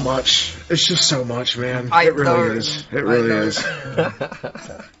so much. It's just so much, man. It really is. It really is.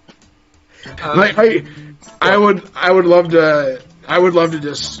 Like I would love to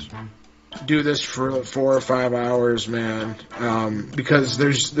just do this for 4 or 5 hours, man. Because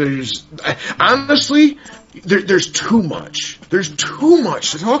there's honestly there's too much. There's too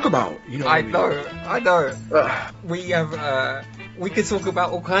much to talk about. You know. I know. We could talk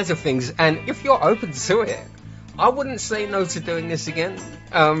about all kinds of things, and if you're open to it, I wouldn't say no to doing this again.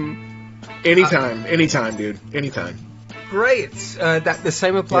 Anytime, dude. Anytime. Great. That the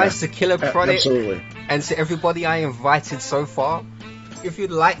same applies to Killer Chronic, absolutely, and to everybody I invited so far. If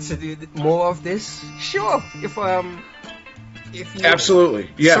you'd like to do more of this, sure. If you absolutely,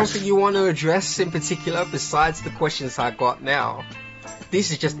 yes, something you want to address in particular besides the questions I got now,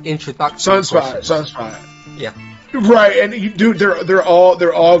 this is just introductory. Sunspot. Yeah. Right, and dude, they're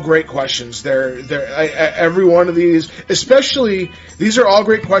all great questions. They're every one of these, especially these are all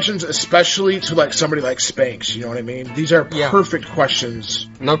great questions, especially to like somebody like Spanx. You know what I mean? These are perfect questions.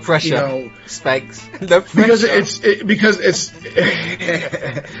 No pressure, you know, Spanx. No pressure.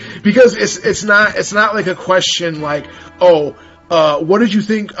 Because it's not like a question like, oh, what did you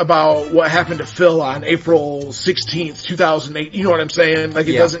think about what happened to Phil on April 16th, 2008? You know what I'm saying? Like,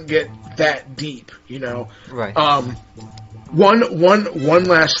 it doesn't get that deep, you know? Right. One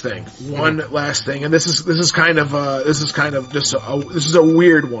last thing. One last thing. And this is kind of a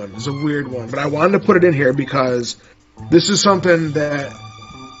weird one. It's a weird one. But I wanted to put it in here because this is something that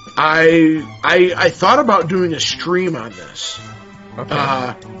I thought about doing a stream on this.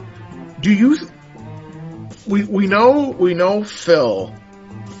 Okay. We know Phil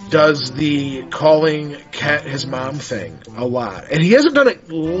does the calling Kat his mom thing a lot, and he hasn't done it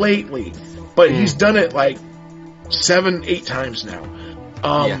lately, but he's done it like 7-8 times now.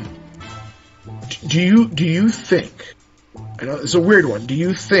 Do you think? I know it's a weird one. Do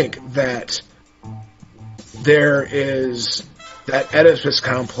you think that there is that Oedipus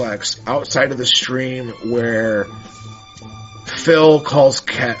complex outside of the stream where Phil calls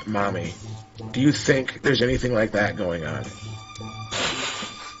Kat mommy? Do you think there's anything like that going on?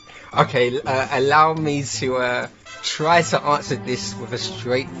 Okay, allow me to try to answer this with a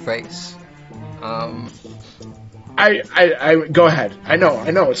straight face. I go ahead. I know.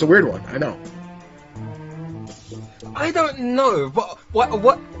 It's a weird one. I know. I don't know, but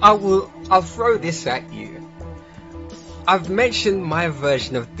what I'll throw this at you. I've mentioned my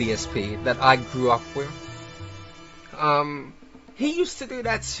version of DSP that I grew up with. He used to do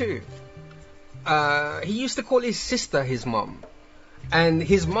that too. He used to call his sister his mom. And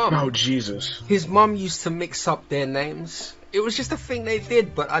his mom... Oh, Jesus. His mom used to mix up their names. It was just a thing they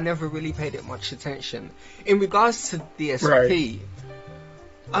did, but I never really paid it much attention. In regards to DSP...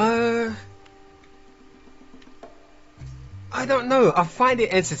 Right. I don't know. I find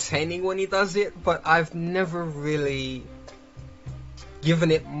it entertaining when he does it, but I've never really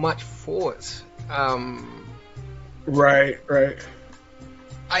given it much thought. Right.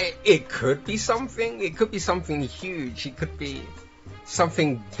 It could be something. It could be something huge. It could be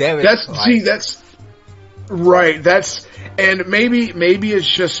something Derek. That's right. And maybe it's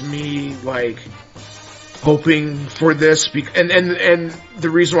just me like hoping for this. And the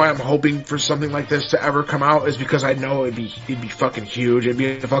reason why I'm hoping for something like this to ever come out is because I know it'd be fucking huge. It'd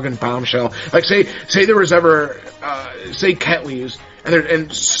be a fucking bombshell. Like say there was ever say Ket leaves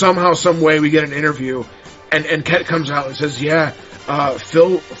and somehow some way we get an interview and Ket comes out and says, yeah.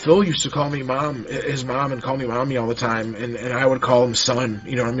 Phil used to call me his mom, and call me mommy all the time, and I would call him son.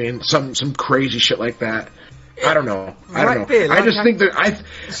 You know what I mean? Some crazy shit like that. I don't know. I just think that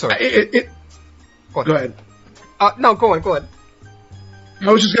Sorry. Go ahead. No, go on.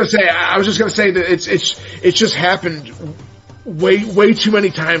 I was just gonna say that it's just happened way too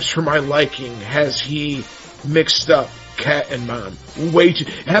many times for my liking. Has he mixed up Kat and mom? It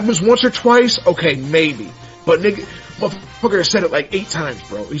happens once or twice. Okay, maybe, but nigga. Motherfucker said it like 8 times,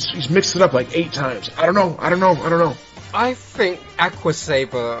 bro. He's mixed it up like 8 times. I don't know. I think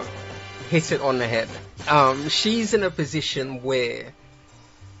Aquasaber hit it on the head. She's in a position where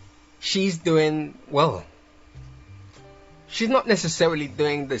she's doing, well, she's not necessarily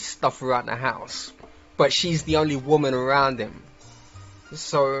doing the stuff around the house, but she's the only woman around him.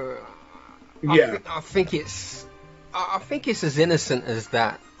 So, yeah. I think it's as innocent as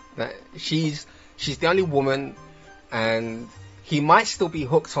that she's the only woman. And he might still be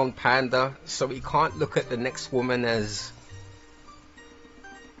hooked on Panda, so he can't look at the next woman as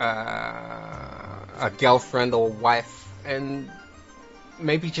a girlfriend or wife, and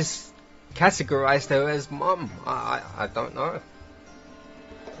maybe just categorize her as mom. I don't know.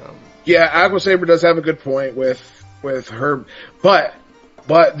 Yeah, Aquasaber does have a good point with her, but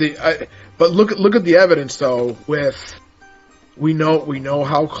look at the evidence though. We know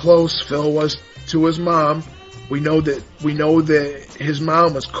how close Phil was to his mom. We know that his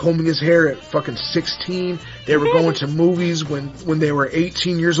mom was combing his hair at fucking 16. They were going to movies when they were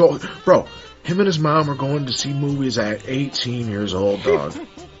 18 years old. Bro, him and his mom were going to see movies at 18 years old, dog.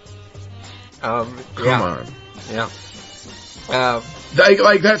 Come on. Yeah.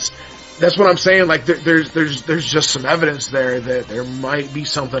 Like that's what I'm saying. Like there's just some evidence there that there might be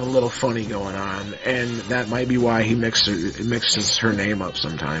something a little funny going on, and that might be why he mixes her name up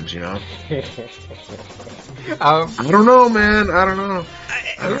sometimes. You know. I don't know, man. I don't know.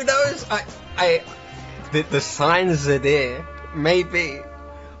 Who knows? The signs are there. Maybe.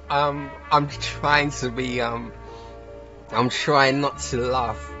 I'm trying to be. I'm trying not to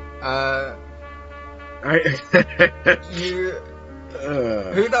laugh.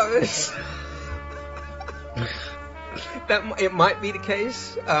 Who knows? That it might be the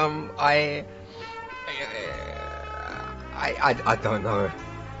case. I don't know.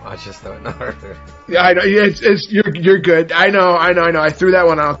 I just don't know. Yeah, I know. Yeah, you're good. I know. I threw that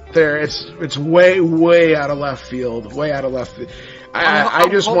one out there. It's way out of left field. Way out of left field. I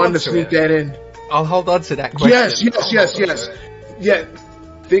just wanted to sneak that in. I'll hold on to that question. Yes. Yeah.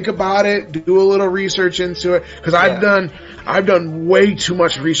 Think about it. Do a little research into it, because I've done way too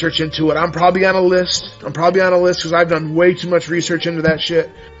much research into it. I'm probably on a list because I've done way too much research into that shit.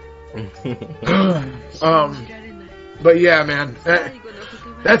 But yeah, man.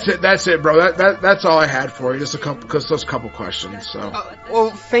 That's it, bro. That's all I had for you. Just those couple questions. So.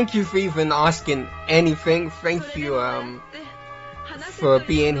 Well, thank you for even asking anything. Thank you for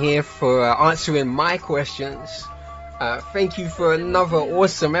being here, for answering my questions. Thank you for another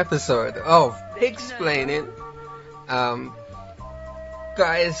awesome episode of PIGSPLAINING.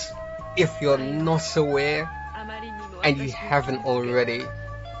 Guys, if you're not aware and you haven't already,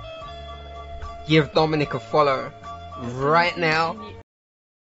 give Dominic a follow right now.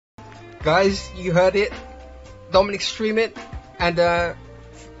 Guys, you heard it. Dominic, stream it. And I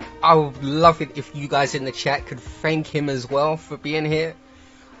would love it if you guys in the chat could thank him as well for being here.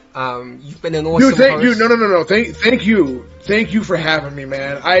 You've been an awesome host. No. Thank you for having me,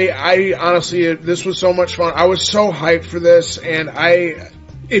 man. I honestly, this was so much fun. I was so hyped for this, and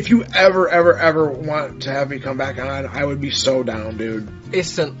if you ever want to have me come back on, I would be so down, dude.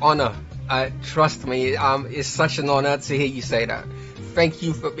 It's an honor. Trust me, it's such an honor to hear you say that. Thank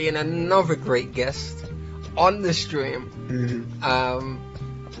you for being another great guest on the stream.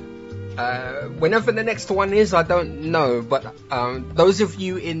 Whenever the next one is, I don't know, but those of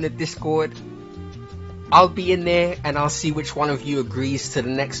you in the Discord, I'll be in there and I'll see which one of you agrees to the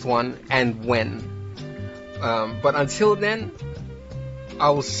next one and when. But until then, I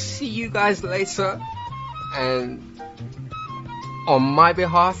will see you guys later, and on my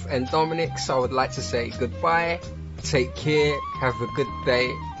behalf and Dominic's, I would like to say goodbye, take care, have a good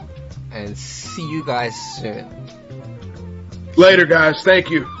day, and see you guys soon. Later, guys.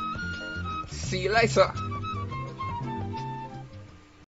 Thank you. See you later.